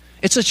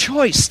 It's a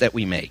choice that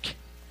we make.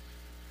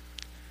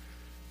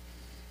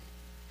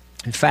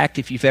 In fact,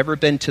 if you've ever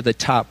been to the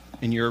top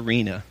in your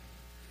arena,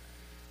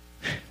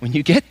 when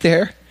you get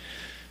there,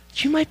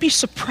 you might be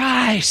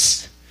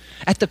surprised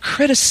at the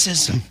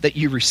criticism that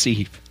you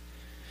receive.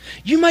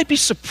 You might be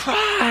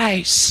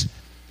surprised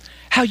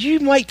how you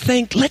might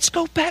think, let's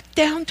go back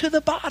down to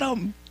the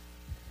bottom.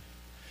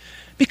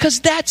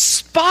 Because that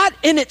spot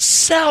in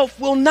itself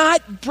will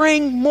not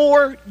bring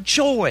more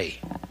joy.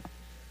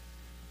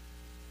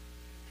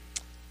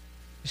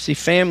 You see,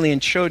 family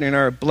and children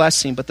are a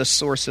blessing, but the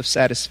source of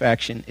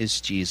satisfaction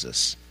is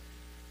Jesus.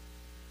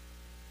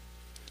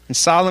 And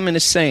Solomon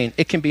is saying,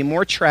 it can be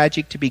more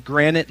tragic to be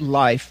granted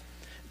life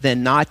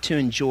than not to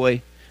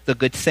enjoy the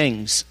good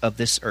things of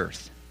this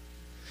earth.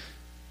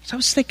 So I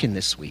was thinking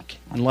this week,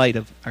 in light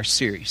of our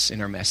series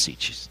and our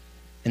messages,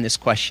 and this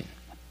question.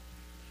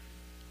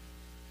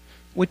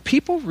 Would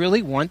people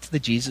really want the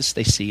Jesus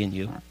they see in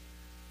you?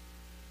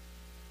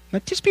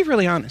 Like, just be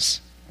really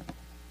honest.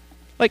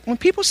 Like, when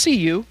people see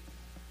you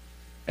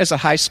as a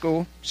high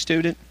school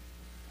student,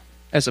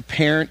 as a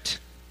parent,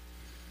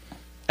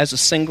 as a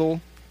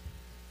single,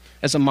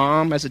 as a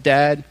mom, as a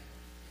dad,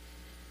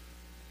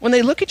 when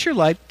they look at your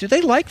life, do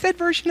they like that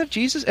version of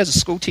Jesus as a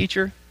school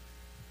teacher?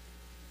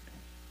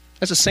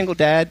 As a single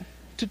dad?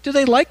 Do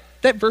they like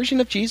that version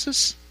of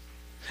Jesus?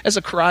 As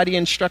a karate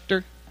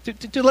instructor? Do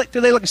they look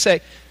and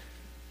say,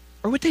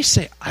 or would they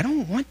say, I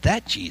don't want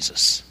that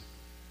Jesus?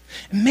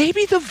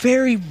 Maybe the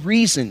very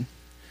reason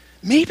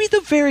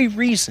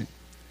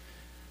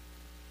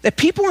that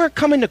people aren't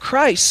coming to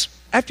Christ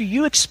after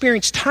you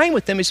experience time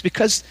with them is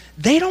because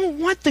they don't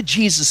want the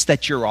Jesus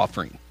that you're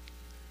offering.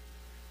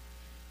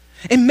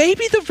 And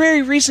maybe the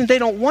very reason they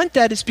don't want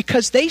that is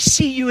because they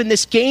see you in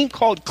this game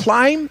called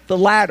Climb the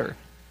Ladder.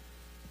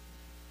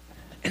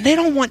 And they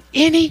don't want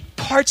any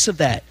parts of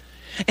that.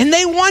 And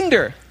they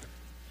wonder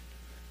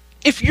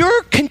if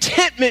your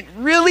contentment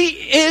really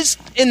is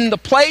in the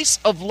place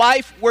of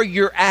life where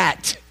you're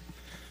at.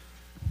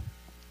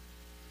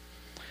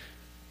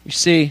 You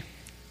see,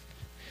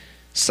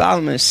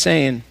 Solomon is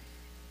saying,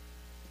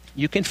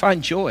 you can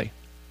find joy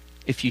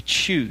if you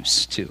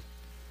choose to.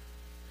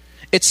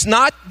 It's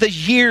not the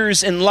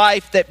years in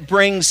life that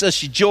brings us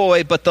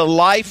joy, but the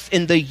life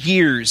in the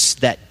years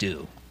that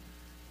do.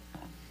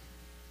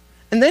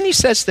 And then he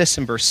says this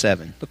in verse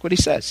 7. Look what he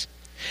says.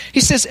 He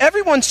says,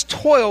 everyone's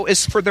toil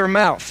is for their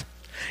mouth,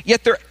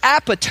 yet their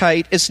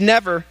appetite is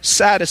never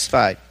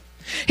satisfied.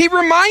 He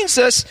reminds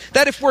us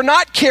that if we're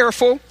not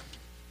careful,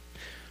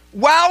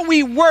 while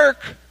we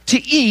work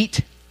to eat,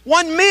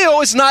 one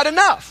meal is not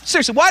enough.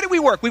 Seriously, why do we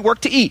work? We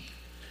work to eat.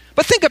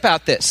 But think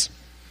about this.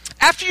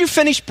 After you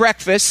finish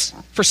breakfast,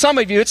 for some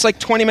of you, it's like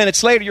 20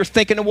 minutes later, you're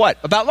thinking of what?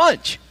 About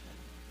lunch.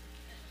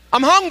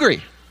 I'm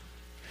hungry.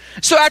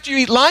 So after you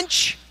eat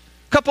lunch,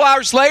 a couple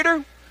hours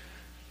later,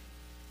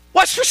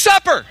 what's for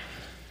supper?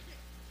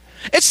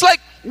 It's like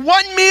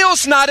one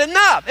meal's not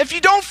enough. If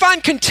you don't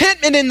find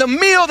contentment in the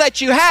meal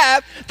that you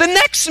have, the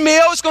next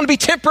meal is going to be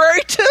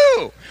temporary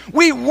too.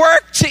 We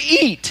work to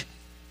eat.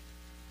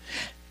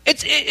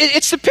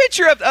 It's the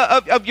picture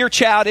of your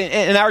child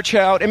and our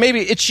child, and maybe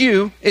it's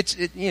you. It's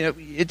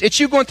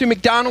you going through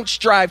McDonald's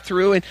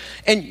drive-through,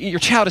 and your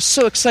child is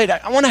so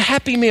excited. I want a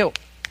Happy Meal.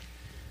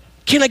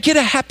 Can I get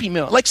a Happy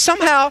Meal? Like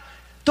somehow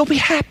they'll be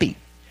happy.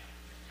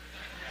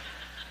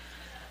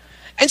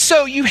 And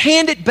so you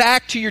hand it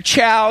back to your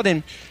child,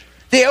 and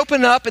they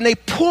open up and they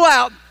pull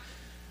out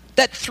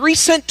that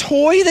 3-cent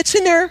toy that's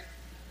in there,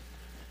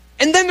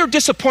 and then they're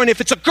disappointed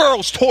if it's a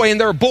girl's toy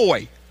and they're a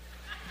boy.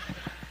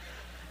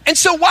 And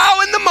so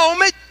while in the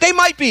moment, they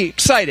might be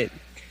excited.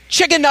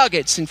 Chicken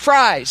nuggets and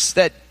fries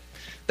that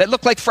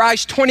look like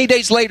fries 20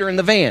 days later in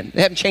the van.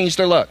 They haven't changed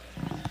their look.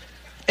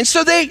 And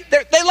so they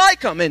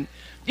like them. And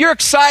you're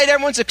excited.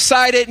 Everyone's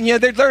excited. And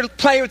they're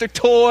playing with their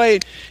toy.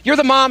 And you're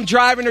the mom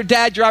driving or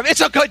dad driving.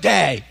 It's a good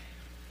day.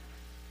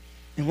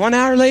 And 1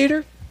 hour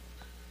later,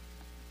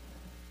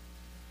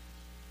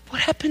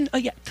 what happened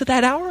to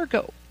that hour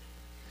ago?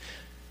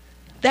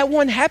 That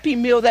one Happy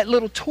Meal, that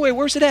little toy,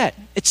 where's it at?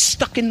 It's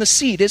stuck in the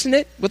seat, isn't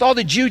it? With all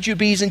the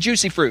jujubes and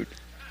juicy fruit.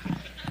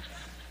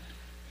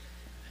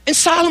 And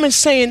Solomon's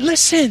saying,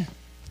 listen,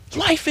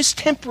 life is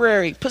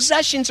temporary.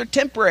 Possessions are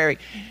temporary.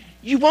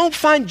 you won't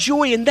find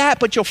joy in that,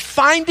 but you'll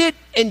find it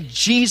in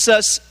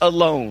Jesus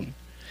alone.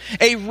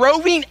 A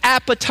roving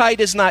appetite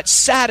is not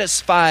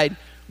satisfied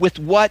with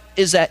what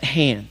is at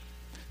hand.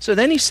 So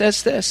then he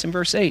says this in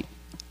verse 8.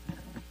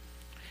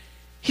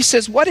 He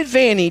says, what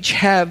advantage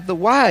have the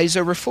wise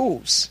over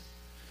fools?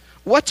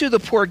 What do the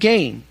poor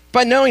gain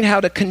by knowing how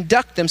to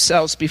conduct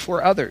themselves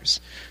before others?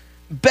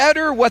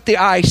 Better what the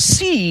eye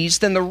sees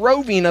than the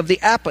roving of the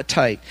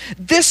appetite.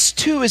 This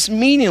too is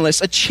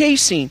meaningless, a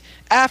chasing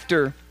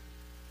after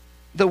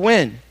the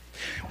wind.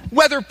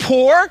 Whether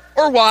poor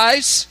or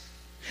wise,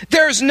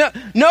 there's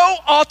no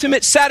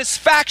ultimate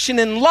satisfaction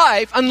in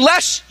life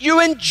unless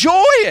you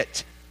enjoy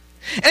it.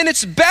 And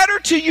it's better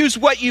to use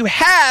what you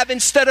have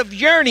instead of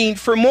yearning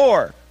for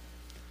more.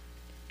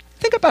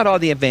 Think about all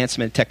the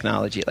advancement in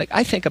technology. Like,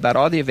 I think about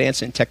all the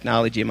advancement in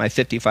technology in my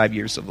 55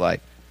 years of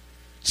life.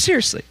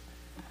 Seriously.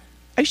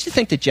 I used to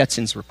think the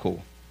Jetsons were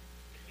cool.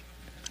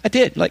 I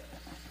did. Like,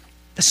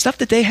 the stuff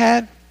that they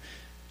had,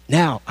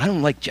 now, I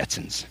don't like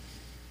Jetsons.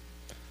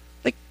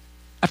 Like,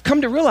 I've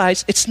come to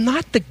realize it's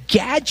not the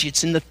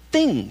gadgets and the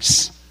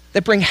things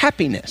that bring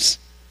happiness.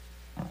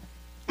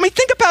 I mean,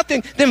 think about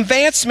the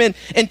advancement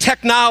in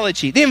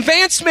technology, the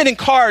advancement in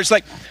cars.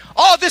 Like,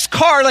 oh, this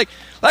car, oh,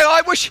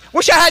 I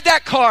wish I had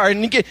that car.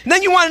 And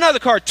then you want another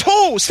car.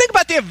 Tools. Think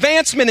about the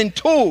advancement in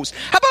tools.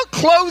 How about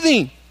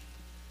clothing?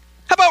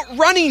 How about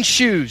running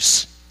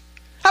shoes?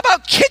 How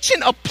about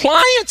kitchen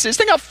appliances?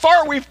 Think how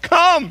far we've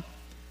come.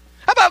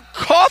 How about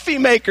coffee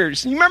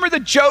makers? You remember the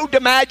Joe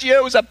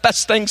DiMaggio was the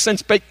best thing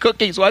since baked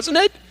cookies, wasn't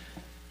it?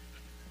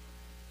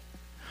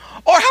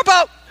 Or how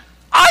about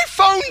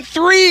iPhone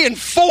 3 and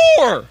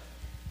 4?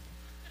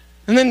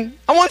 And then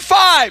I want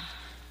 5.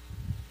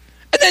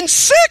 And then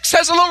 6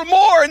 has a little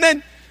more. And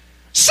then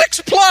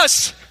 6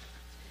 Plus.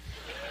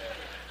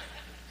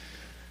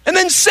 And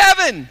then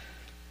 7.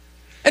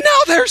 And now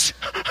there's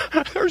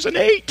an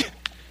 8.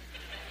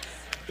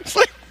 It's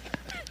like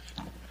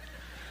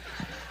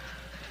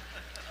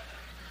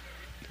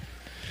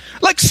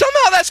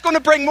somehow that's going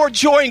to bring more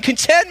joy and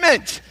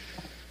contentment.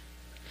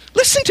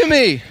 Listen to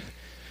me.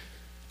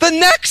 The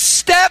next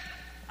step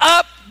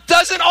up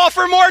doesn't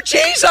offer more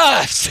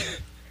Jesus.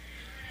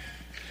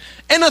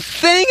 And a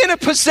thing and a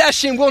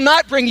possession will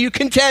not bring you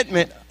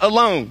contentment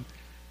alone.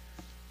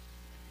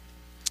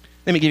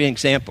 Let me give you an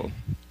example.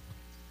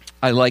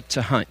 I like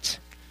to hunt.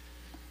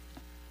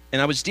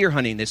 And I was deer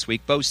hunting this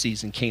week. Bow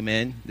season came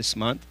in this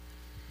month.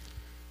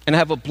 And I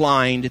have a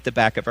blind at the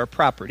back of our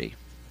property.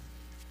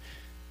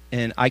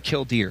 And I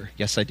kill deer.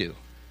 Yes, I do.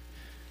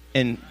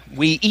 And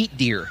we eat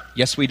deer.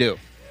 Yes, we do.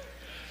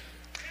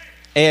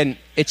 And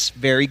it's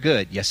very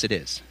good. Yes, it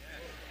is.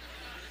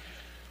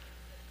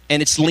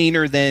 And it's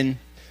leaner than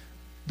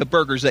the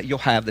burgers that you'll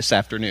have this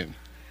afternoon.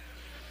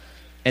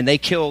 And they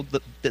kill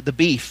the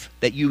beef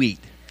that you eat.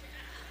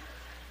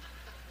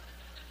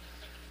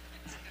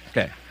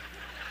 Okay.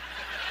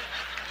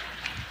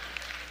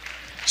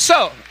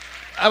 So,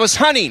 I was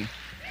hunting,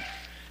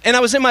 and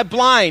I was in my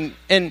blind,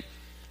 and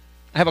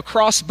I have a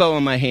crossbow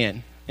in my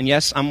hand. And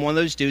yes, I'm one of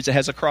those dudes that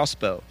has a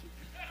crossbow.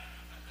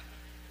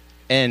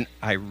 And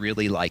I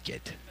really like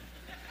it.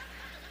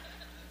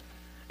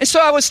 And so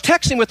I was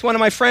texting with one of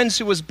my friends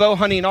who was bow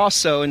hunting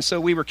also, and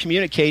so we were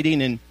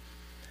communicating,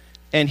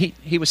 and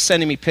he was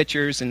sending me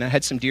pictures, and I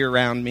had some deer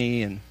around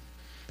me, and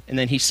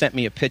then he sent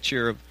me a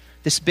picture of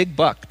this big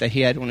buck that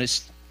he had on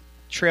his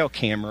trail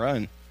camera,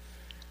 and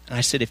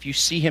I said, if you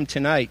see him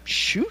tonight,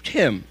 shoot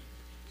him.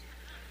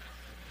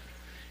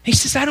 He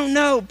says, I don't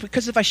know,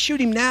 because if I shoot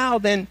him now,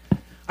 then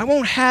I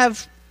won't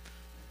have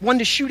one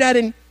to shoot at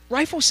in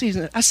rifle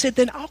season. I said,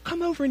 then I'll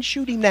come over and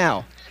shoot him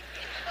now.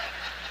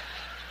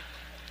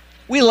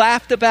 We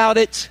laughed about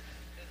it.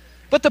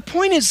 But the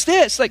point is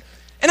this, and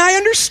I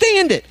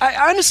understand it.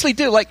 I honestly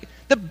do.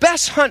 The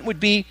best hunt would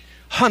be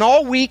hunt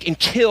all week and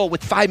kill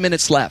with 5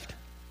 minutes left.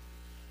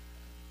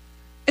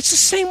 It's the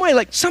same way.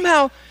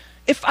 Somehow,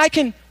 if I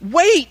can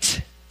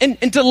wait and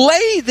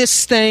delay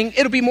this thing,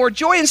 it'll be more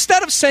joy.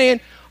 Instead of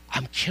saying,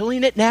 I'm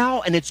killing it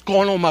now and it's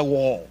going on my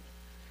wall.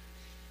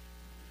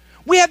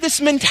 We have this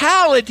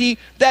mentality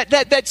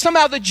that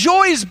somehow the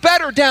joy is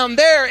better down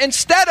there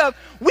instead of,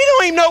 we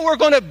don't even know we're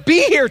going to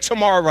be here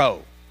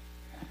tomorrow.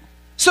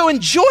 So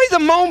enjoy the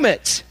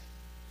moment.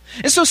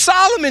 And so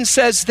Solomon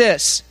says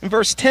this in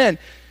verse 10,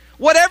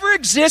 whatever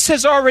exists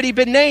has already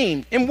been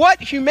named, and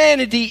what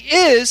humanity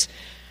is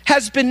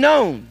has been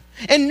known.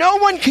 And no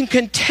one can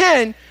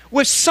contend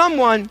with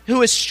someone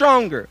who is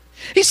stronger.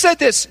 He said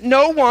this,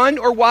 no one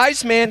or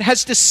wise man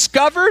has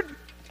discovered,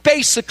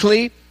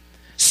 basically,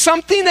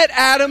 something that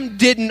Adam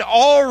didn't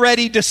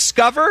already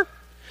discover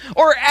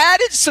or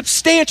added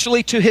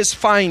substantially to his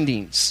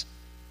findings.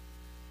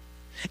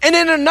 And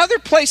in another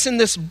place in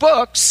this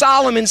book,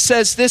 Solomon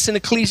says this in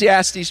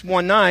Ecclesiastes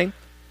 1:9,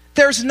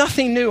 there's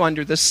nothing new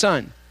under the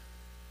sun.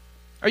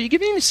 Are you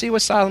beginning to see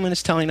what Solomon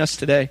is telling us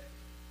today?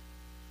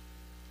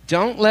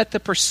 Don't let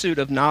the pursuit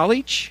of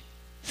knowledge,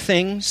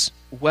 things,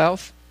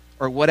 wealth,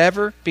 or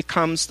whatever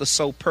becomes the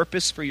sole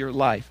purpose for your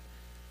life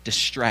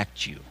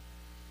distract you.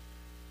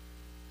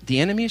 The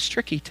enemy is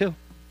tricky too.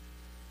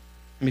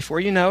 And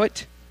before you know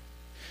it,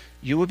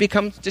 you will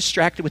become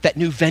distracted with that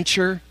new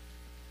venture,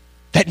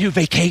 that new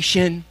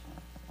vacation,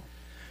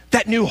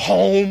 that new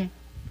home.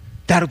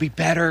 That'll be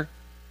better.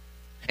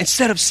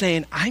 Instead of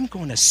saying, I'm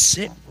going to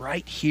sit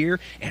right here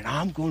and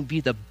I'm going to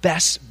be the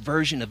best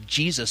version of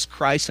Jesus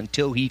Christ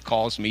until he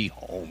calls me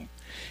home.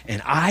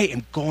 And I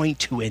am going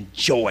to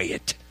enjoy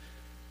it.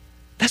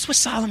 That's what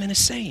Solomon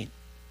is saying.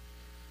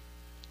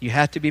 You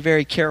have to be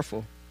very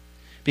careful,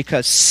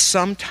 because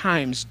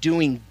sometimes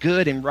doing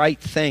good and right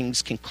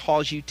things can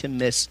cause you to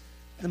miss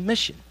the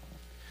mission.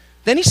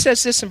 Then he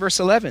says this in verse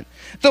 11.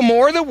 The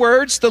more the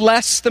words, the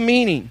less the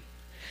meaning.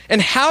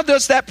 And how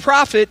does that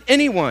profit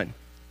anyone?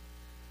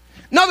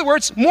 In other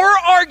words, more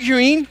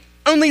arguing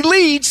only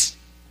leads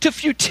to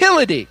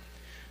futility.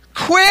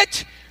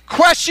 Quit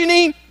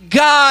questioning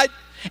God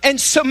and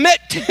submit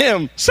to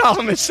him,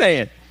 Solomon is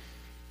saying.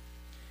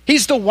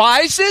 He's the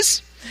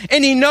wisest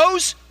and he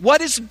knows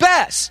what is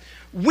best.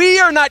 We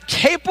are not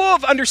capable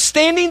of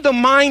understanding the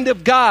mind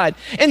of God.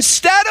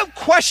 Instead of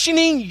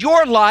questioning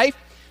your life,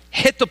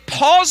 hit the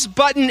pause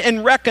button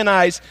and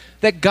recognize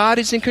that God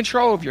is in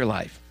control of your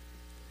life.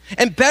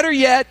 And better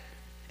yet,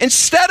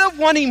 instead of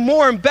wanting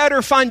more and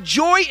better, find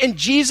joy in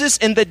Jesus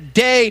and the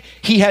day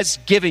he has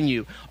given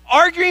you.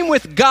 Arguing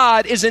with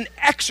God is an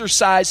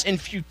exercise in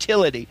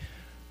futility.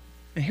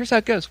 And here's how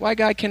it goes. Why,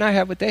 God, can I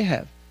have what they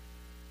have?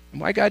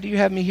 And why, God, do you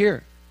have me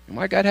here? And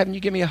why, God, haven't you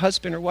given me a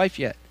husband or wife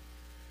yet?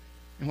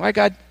 And why,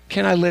 God,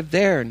 can I live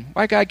there? And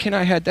why, God, can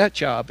I have that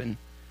job? And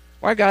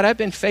why, God, I've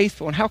been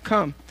faithful. And how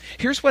come?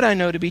 Here's what I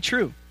know to be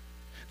true.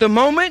 The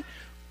moment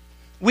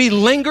we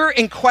linger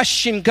and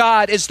question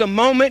God is the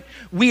moment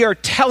we are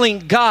telling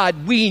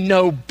God we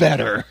know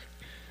better.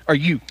 Are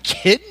you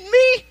kidding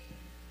me?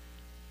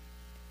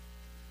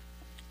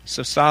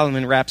 So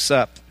Solomon wraps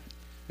up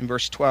in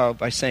verse 12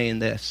 by saying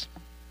this.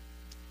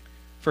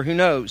 For who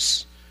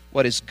knows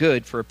what is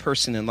good for a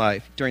person in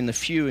life during the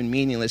few and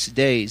meaningless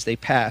days they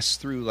pass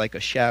through like a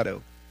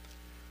shadow?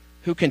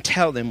 Who can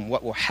tell them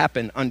what will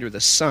happen under the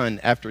sun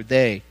after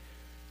they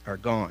are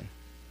gone?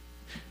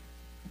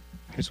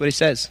 Here's what he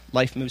says.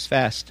 Life moves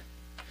fast.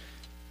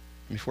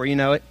 And before you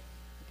know it,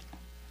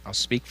 I'll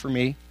speak for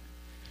me,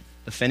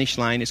 the finish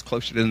line is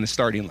closer than the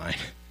starting line.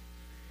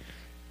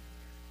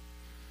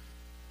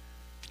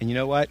 And you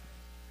know what?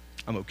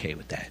 I'm okay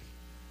with that.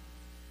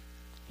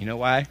 You know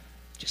why? It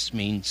just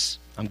means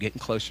I'm getting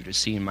closer to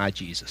seeing my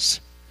Jesus,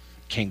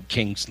 King of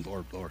Kings and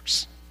Lord of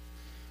Lords.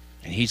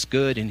 And he's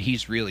good and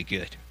he's really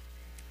good.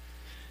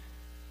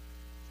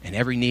 And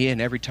every knee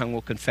and every tongue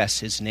will confess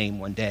his name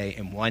one day.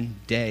 And one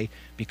day,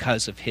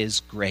 because of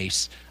his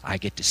grace, I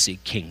get to see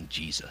King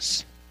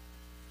Jesus.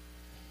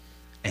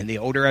 And the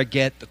older I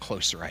get, the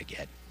closer I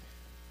get.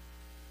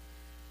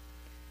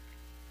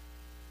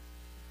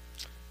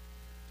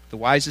 The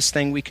wisest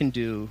thing we can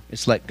do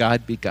is let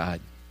God be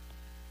God.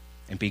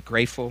 And be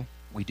grateful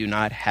we do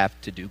not have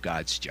to do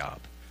God's job.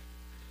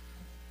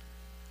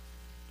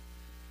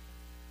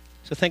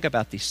 So think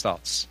about these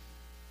thoughts.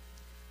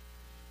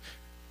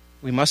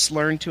 We must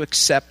learn to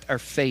accept our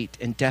fate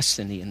and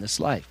destiny in this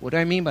life. What do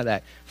I mean by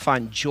that?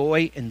 Find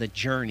joy in the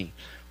journey.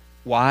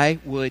 Why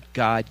would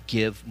God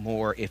give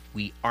more if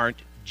we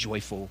aren't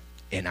joyful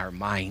in our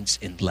minds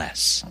and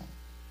less?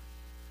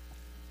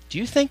 Do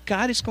you think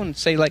God is going to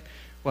say like,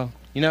 well,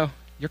 you know,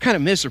 you're kind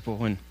of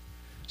miserable and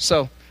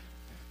so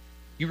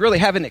you really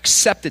haven't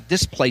accepted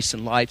this place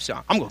in life, so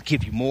I'm going to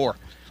give you more.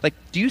 Like,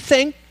 do you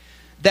think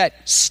that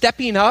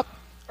stepping up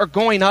or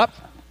going up,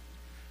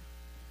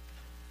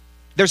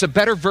 there's a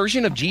better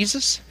version of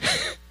Jesus?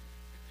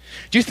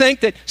 Do you think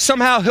that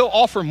somehow he'll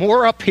offer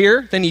more up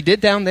here than he did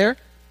down there?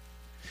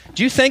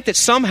 Do you think that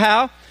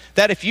somehow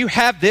that if you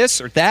have this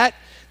or that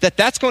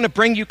that's going to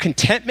bring you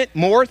contentment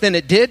more than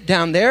it did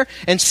down there?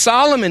 And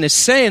Solomon is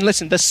saying,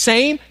 listen, the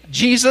same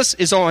Jesus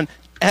is on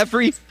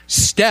every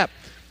step.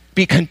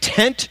 Be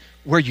content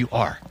where you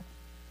are.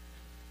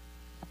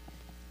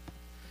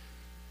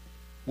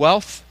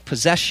 Wealth,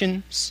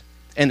 possessions,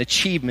 and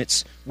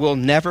achievements will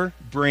never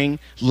bring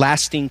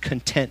lasting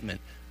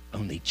contentment.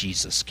 Only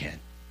Jesus can.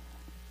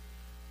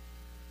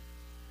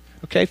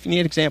 Okay, if you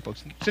need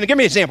examples. So give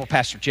me an example,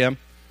 Pastor Jim.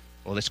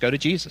 Well, let's go to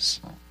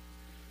Jesus.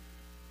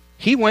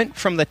 He went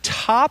from the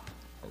top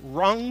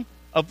rung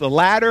of the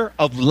ladder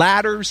of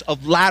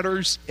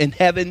ladders in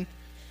heaven,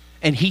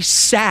 and he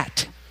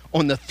sat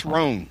on the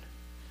throne,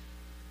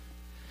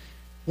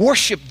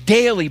 worshiped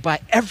daily by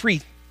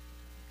every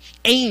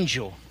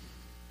angel,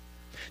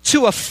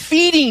 to a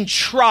feeding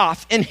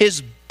trough in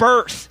his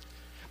birth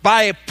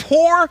by a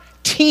poor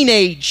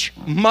teenage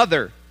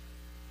mother,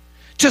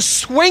 to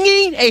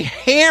swinging a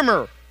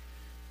hammer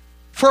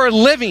for a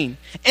living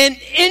and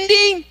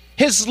ending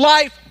his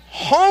life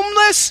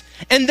homeless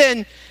and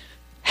then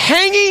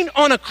hanging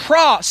on a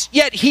cross.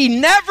 Yet he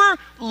never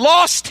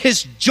lost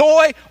his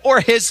joy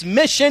or his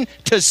mission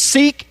to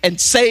seek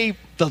and save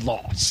the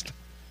lost.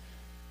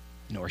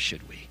 Nor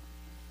should we.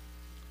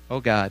 Oh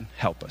God,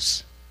 help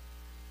us.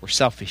 We're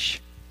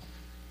selfish.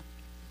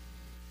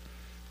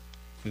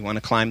 We want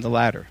to climb the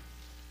ladder.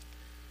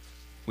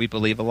 We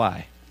believe a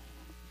lie.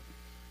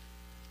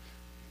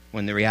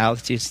 when the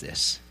reality is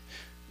this.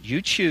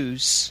 You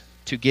choose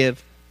to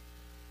give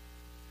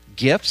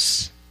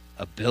gifts,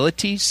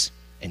 abilities,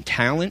 and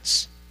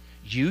talents.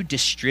 You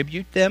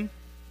distribute them.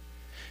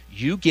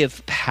 You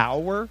give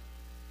power.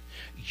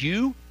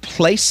 You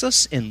place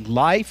us in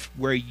life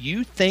where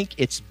you think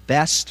it's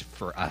best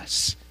for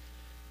us.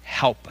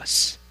 Help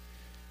us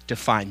to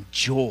find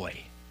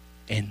joy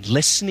in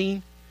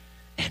listening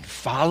and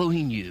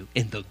following you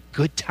in the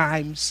good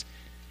times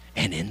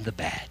and in the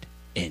bad.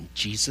 In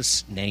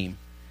Jesus' name,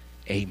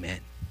 amen.